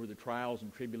back over the trials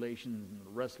and tribulations and the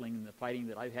wrestling and the fighting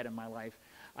that I've had in my life,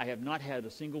 I have not had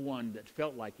a single one that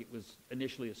felt like it was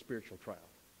initially a spiritual trial.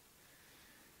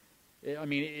 I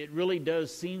mean, it really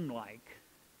does seem like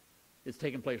It's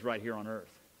taking place right here on earth.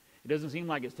 It doesn't seem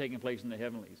like it's taking place in the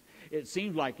heavenlies. It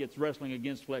seems like it's wrestling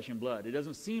against flesh and blood. It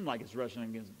doesn't seem like it's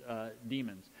wrestling against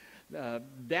demons.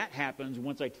 That happens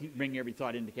once I bring every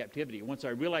thought into captivity. Once I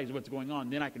realize what's going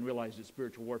on, then I can realize it's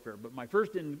spiritual warfare. But my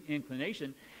first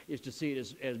inclination is to see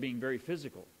it as being very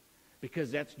physical,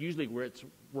 because that's usually where it's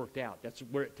worked out. That's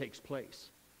where it takes place.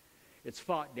 It's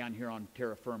fought down here on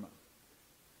terra firma.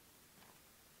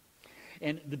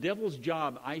 And the devil's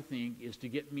job, I think, is to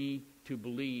get me to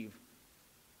believe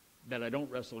that I don't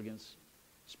wrestle against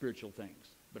spiritual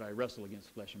things, but I wrestle against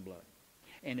flesh and blood.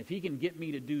 And if he can get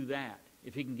me to do that,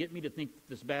 if he can get me to think that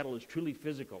this battle is truly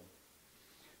physical,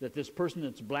 that this person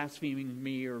that's blaspheming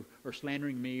me or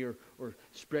slandering me or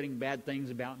spreading bad things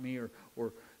about me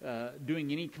or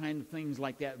doing any kind of things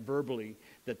like that verbally,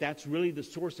 that's really the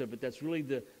source of it, that's really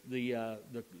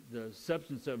the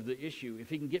substance of the issue. If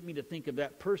he can get me to think of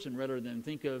that person rather than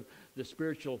think of the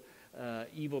spiritual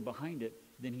evil behind it,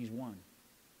 then he's won.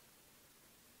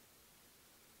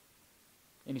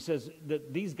 And he says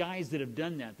that these guys that have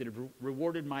done that have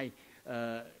rewarded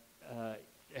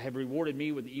have rewarded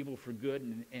me with evil for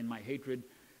good and my hatred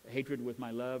with my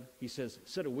love. He says,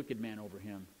 set a wicked man over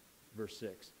him, verse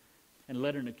 6, and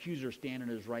let an accuser stand at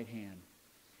his right hand.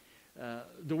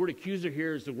 The word accuser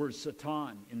here is the word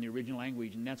Satan in the original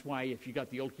language, and that's why if you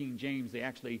got the old King James, they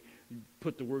actually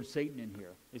put the word Satan in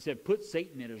here. They said, put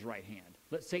Satan at his right hand.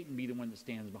 Let Satan be the one that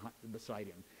stands beside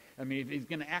him. I mean, if he's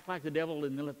going to act like the devil,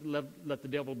 then let the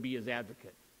devil be his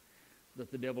advocate. Let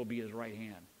the devil be his right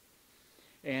hand.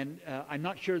 And I'm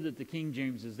not sure that the King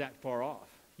James is that far off.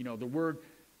 You know, the word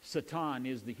Satan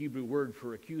is the Hebrew word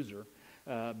for accuser,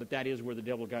 but that is where the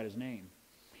devil got his name.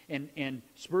 And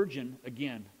Spurgeon,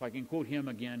 again, if I can quote him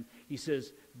again, he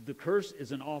says, the curse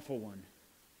is an awful one,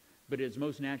 but it is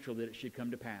most natural that it should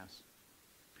come to pass.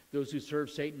 Those who serve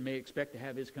Satan may expect to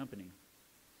have his company,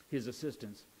 his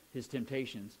assistance, his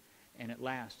temptations, and at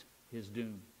last, his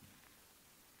doom.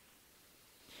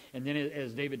 And then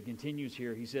as David continues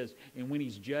here, he says, and when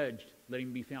he's judged, let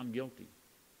him be found guilty.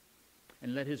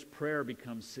 And let his prayer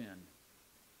become sin.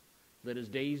 Let his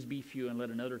days be few, and let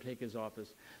another take his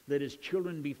office. Let his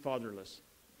children be fatherless,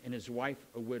 and his wife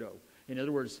a widow. In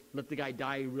other words, let the guy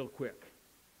die real quick.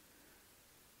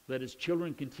 Let his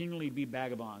children continually be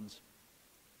vagabonds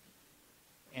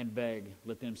and beg.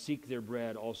 Let them seek their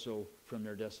bread also from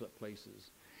their desolate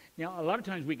places. Now, a lot of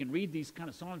times we can read these kind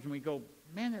of Psalms and we go,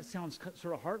 man, that sounds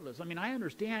sort of heartless. I mean, I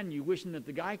understand you wishing that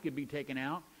the guy could be taken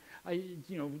out.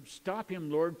 Stop him,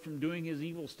 Lord, from doing his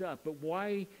evil stuff. But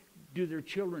why do their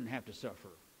children have to suffer?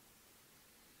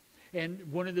 And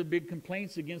one of the big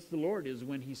complaints against the Lord is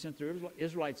when he sent the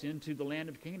Israelites into the land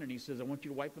of Canaan. He says, I want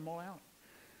you to wipe them all out.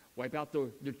 Wipe out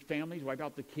their families, wipe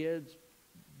out the kids,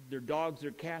 their dogs,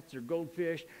 their cats, their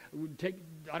goldfish.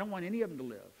 I don't want any of them to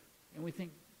live. And we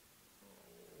think,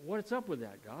 what's up with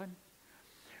that, God?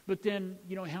 But then,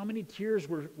 how many tears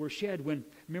were shed when,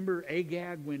 remember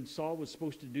Agag, when Saul was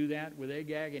supposed to do that with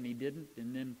Agag and he didn't?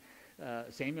 And then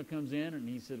Samuel comes in and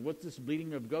he said, what's this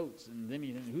bleating of goats? And then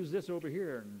he said, who's this over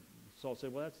here? And Saul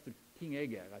said, well, that's the King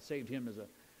Agag. I saved him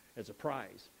as a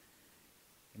prize.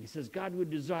 And he says, God would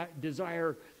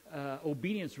desire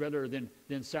obedience rather than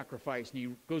sacrifice. And he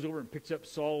goes over and picks up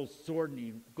Saul's sword and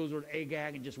he goes over to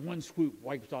Agag and just one swoop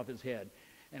wipes off his head.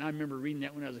 And I remember reading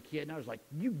that when I was a kid, and I was like,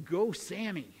 you go,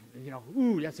 Sammy.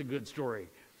 Ooh, that's a good story.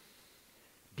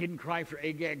 Didn't cry for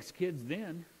Agag's kids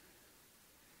then.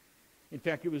 In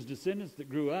fact, it was descendants that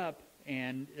grew up,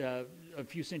 and a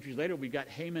few centuries later, we got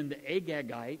Haman the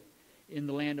Agagite in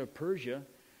the land of Persia,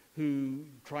 who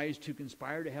tries to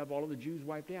conspire to have all of the Jews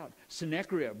wiped out.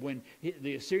 Sennacherib, when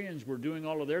the Assyrians were doing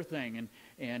all of their thing,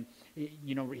 and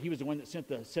he was the one that sent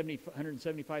the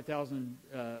 175,000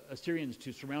 Assyrians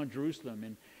to surround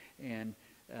Jerusalem, and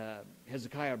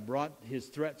Hezekiah brought his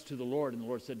threats to the Lord, and the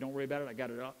Lord said, don't worry about it, I got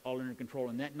it all under control.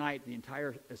 And that night, the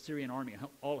entire Assyrian army,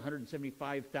 all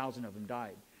 175,000 of them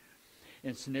died.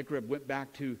 And Sennacherib went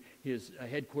back to his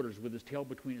headquarters with his tail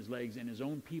between his legs, and his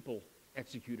own people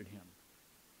executed him.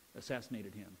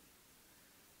 Assassinated him.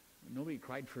 Nobody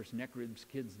cried for Sennacherib's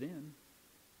kids then.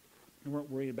 They weren't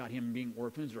worried about him being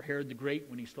orphans, or Herod the Great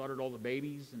when he slaughtered all the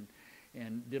babies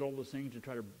and did all those things to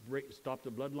try to stop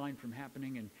the bloodline from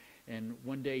happening. And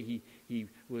one day he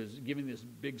was giving this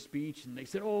big speech, and they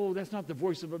said, oh, that's not the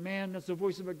voice of a man, that's the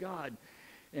voice of a God.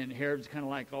 And Herod's kind of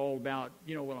like all about,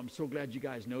 well, I'm so glad you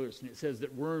guys noticed. And it says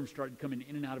that worms started coming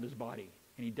in and out of his body,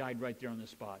 and he died right there on the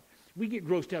spot. We get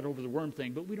grossed out over the worm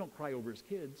thing, but we don't cry over his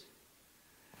kids.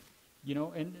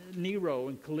 And Nero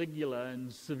and Caligula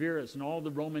and Severus and all the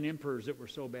Roman emperors that were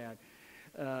so bad.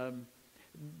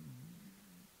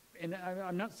 and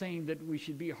I'm not saying that we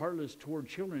should be heartless toward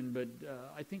children, but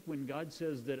I think when God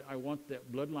says that I want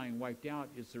that bloodline wiped out,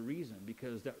 it's a reason,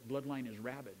 because that bloodline is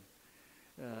rabid.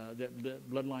 That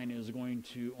bloodline is going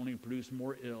to only produce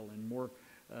more ill and more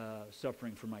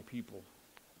suffering for my people.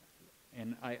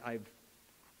 And I've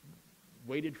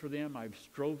waited for them, I've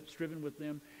striven with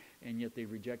them, and yet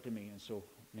they've rejected me, and so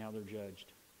now they're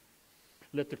judged.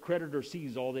 Let the creditor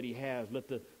seize all that he has. Let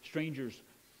the strangers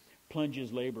plunge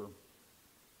his labor.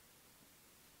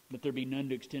 Let there be none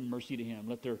to extend mercy to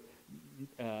him.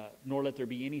 Nor let there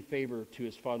be any favor to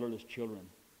his fatherless children.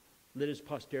 Let his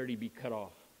posterity be cut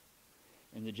off.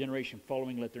 And the generation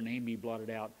following, let their name be blotted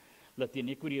out. Let the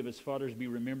iniquity of his fathers be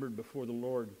remembered before the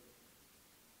Lord.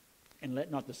 And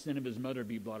let not the sin of his mother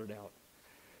be blotted out.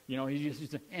 You know, he's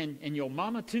just and your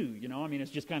mama too. You know, I mean,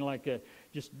 it's just kind of like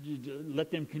just let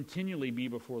them continually be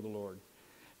before the Lord,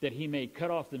 that he may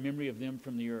cut off the memory of them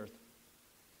from the earth.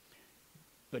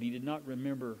 But he did not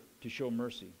remember to show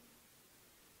mercy,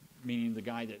 meaning the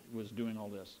guy that was doing all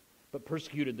this, but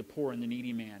persecuted the poor and the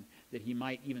needy man, that he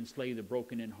might even slay the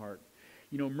broken in heart.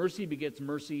 You know, mercy begets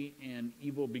mercy, and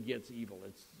evil begets evil.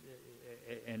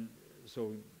 And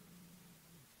so,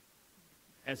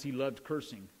 as he loved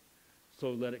cursing,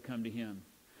 so let it come to him.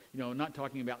 You know, not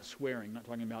talking about swearing, not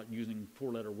talking about using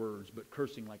four-letter words, but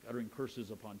cursing, like uttering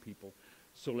curses upon people.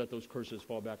 So let those curses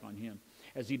fall back on him.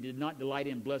 As he did not delight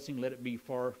in blessing, let it be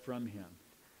far from him.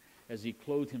 As he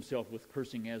clothed himself with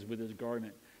cursing as with his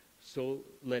garment, so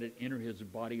let it enter his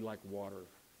body like water,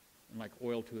 and like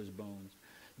oil to his bones.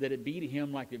 Let it be to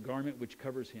him like a garment which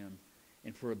covers him,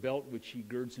 and for a belt which he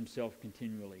girds himself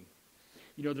continually.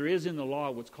 You know, there is in the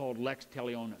law what's called lex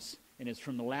talionis. And it's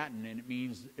from the Latin, and it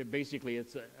means, basically,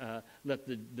 it's let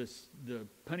the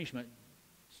punishment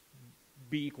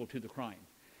be equal to the crime.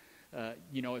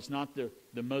 You know, it's not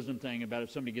the Muslim thing about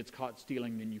if somebody gets caught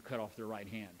stealing, then you cut off their right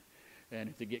hand. And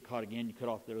if they get caught again, you cut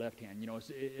off their left hand. You know,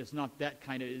 it's not that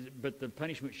kind of, but the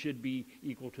punishment should be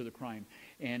equal to the crime.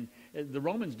 And the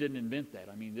Romans didn't invent that.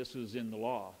 I mean, this was in the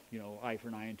law, you know, eye for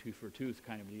an eye and tooth for a tooth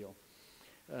kind of deal.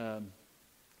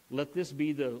 Let this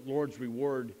be the Lord's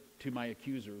reward to my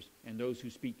accusers and those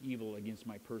who speak evil against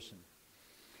my person.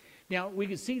 Now, we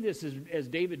can see this as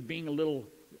David being a little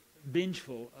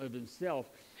vengeful of himself,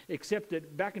 except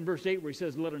that back in verse 8 where he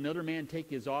says, let another man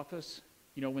take his office.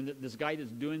 You know, when this guy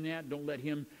that's doing that, don't let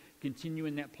him continue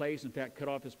in that place. In fact, cut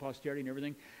off his posterity and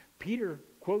everything. Peter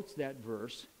quotes that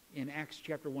verse in Acts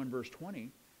chapter 1, verse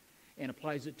 20, and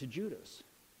applies it to Judas.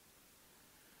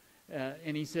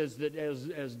 And he says that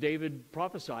as David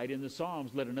prophesied in the Psalms,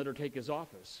 let another take his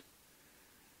office.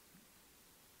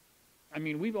 I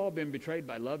mean, we've all been betrayed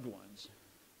by loved ones,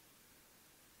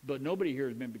 but nobody here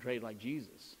has been betrayed like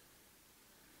Jesus.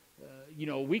 You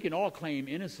know, we can all claim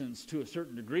innocence to a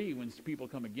certain degree when people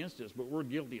come against us, but we're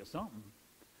guilty of something.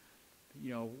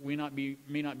 You know, we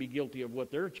may not be guilty of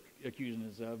what they're accusing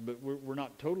us of, but we're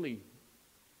not totally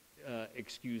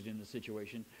excused in the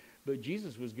situation. But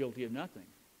Jesus was guilty of nothing.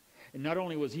 And not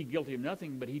only was he guilty of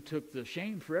nothing, but he took the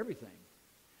shame for everything.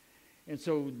 And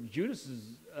so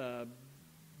Judas's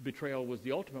betrayal was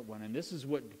the ultimate one, and this is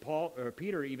what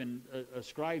Peter even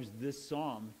ascribes this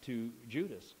psalm to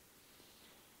Judas.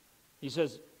 He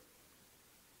says,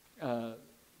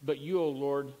 but you, O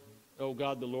Lord, O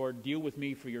God the Lord, deal with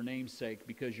me for your name's sake,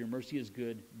 because your mercy is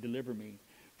good. Deliver me,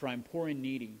 for I am poor and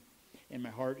needy, and my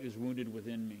heart is wounded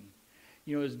within me.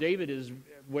 You know, as David is,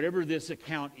 whatever this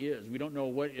account is, we don't know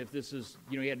what, if this is,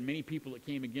 you know, he had many people that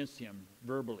came against him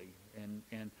verbally,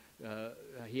 and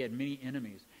he had many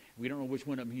enemies. We don't know which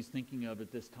one of them he's thinking of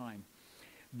at this time.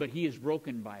 But he is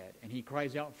broken by it, and he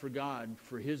cries out for God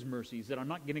for his mercy. He said, I'm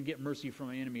not going to get mercy from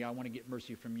my enemy. I want to get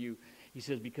mercy from you. He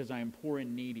says, because I am poor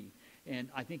and needy. And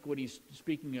I think what he's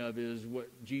speaking of is what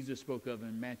Jesus spoke of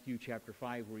in Matthew chapter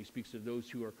 5, where he speaks of those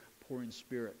who are poor in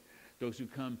spirit, those who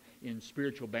come in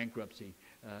spiritual bankruptcy.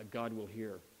 God will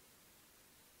hear.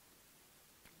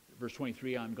 Verse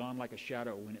 23, I'm gone like a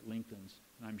shadow when it lengthens,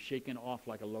 and I'm shaken off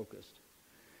like a locust.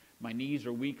 My knees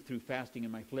are weak through fasting,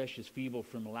 and my flesh is feeble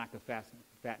from the lack of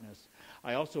fatness.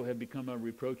 I also have become a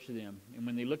reproach to them, and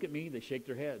when they look at me, they shake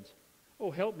their heads. Oh,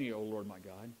 help me, O Lord my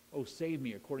God. Oh, save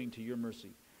me according to your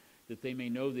mercy, that they may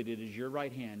know that it is your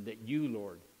right hand, that you,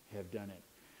 Lord, have done it.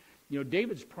 You know,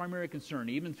 David's primary concern,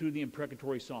 even through the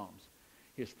imprecatory Psalms,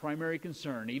 his primary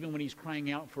concern, even when he's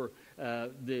crying out for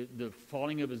the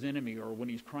falling of his enemy, or when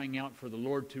he's crying out for the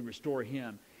Lord to restore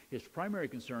him, his primary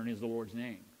concern is the Lord's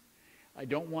name. I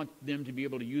don't want them to be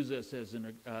able to use this as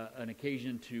an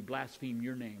occasion to blaspheme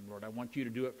your name, Lord. I want you to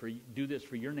do this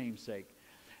for your name's sake,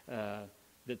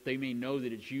 that they may know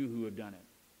that it's you who have done it.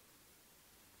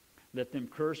 Let them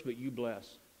curse, but you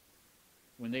bless.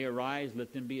 When they arise,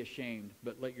 let them be ashamed,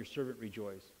 but let your servant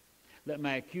rejoice. Let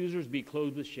my accusers be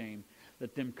clothed with shame.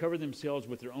 Let them cover themselves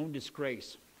with their own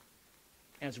disgrace,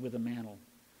 as with a mantle.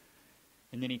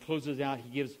 And then he closes out,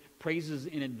 he gives praises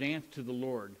in advance to the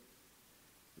Lord,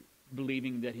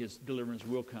 believing that his deliverance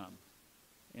will come.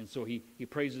 And so he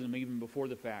praises him even before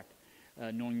the fact,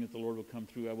 knowing that the Lord will come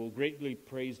through. I will greatly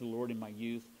praise the Lord in my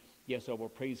youth. Yes, I will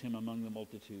praise him among the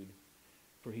multitude.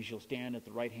 For he shall stand at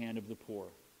the right hand of the poor,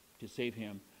 to save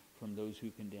him from those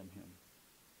who condemn him.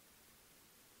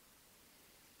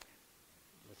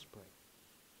 Let's pray.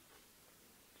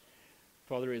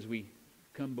 Father, as we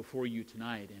come before you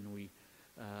tonight, and we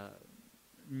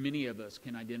many of us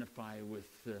can identify with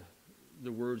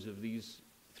the words of these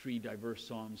three diverse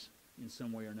psalms in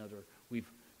some way or another.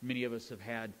 Many of us have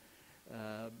had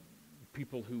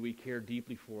people who we care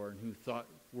deeply for and who thought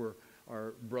were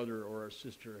our brother or our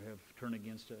sister have turned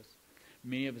against us.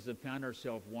 Many of us have found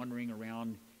ourselves wandering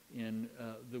around in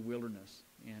the wilderness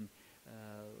and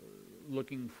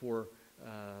looking for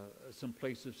some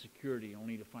place of security,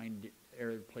 only to find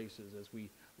arid places as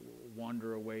we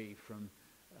wander away from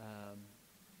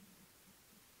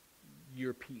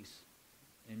your peace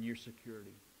and your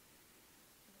security.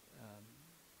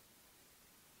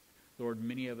 Lord,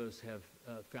 many of us have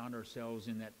found ourselves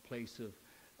in that place of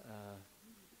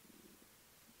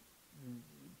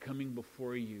coming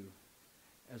before you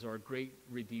as our great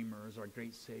Redeemer, as our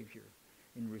great Savior,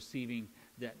 in receiving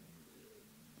that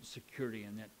security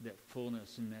and that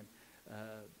fullness and that,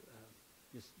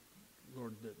 just,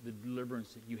 Lord, the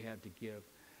deliverance that you have to give.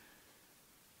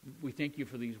 We thank you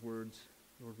for these words.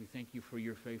 Lord, we thank you for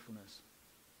your faithfulness.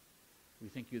 We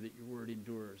thank you that your word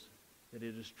endures, that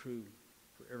it is true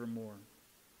forevermore.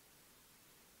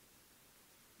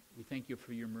 We thank you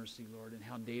for your mercy, Lord, and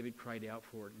how David cried out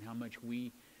for it, and how much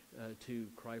we too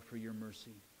cry for your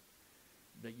mercy,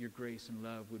 that your grace and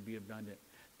love would be abundant,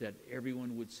 that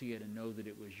everyone would see it and know that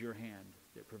it was your hand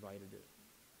that provided it.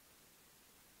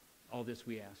 All this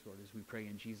we ask, Lord, as we pray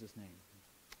in Jesus' name.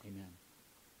 Amen.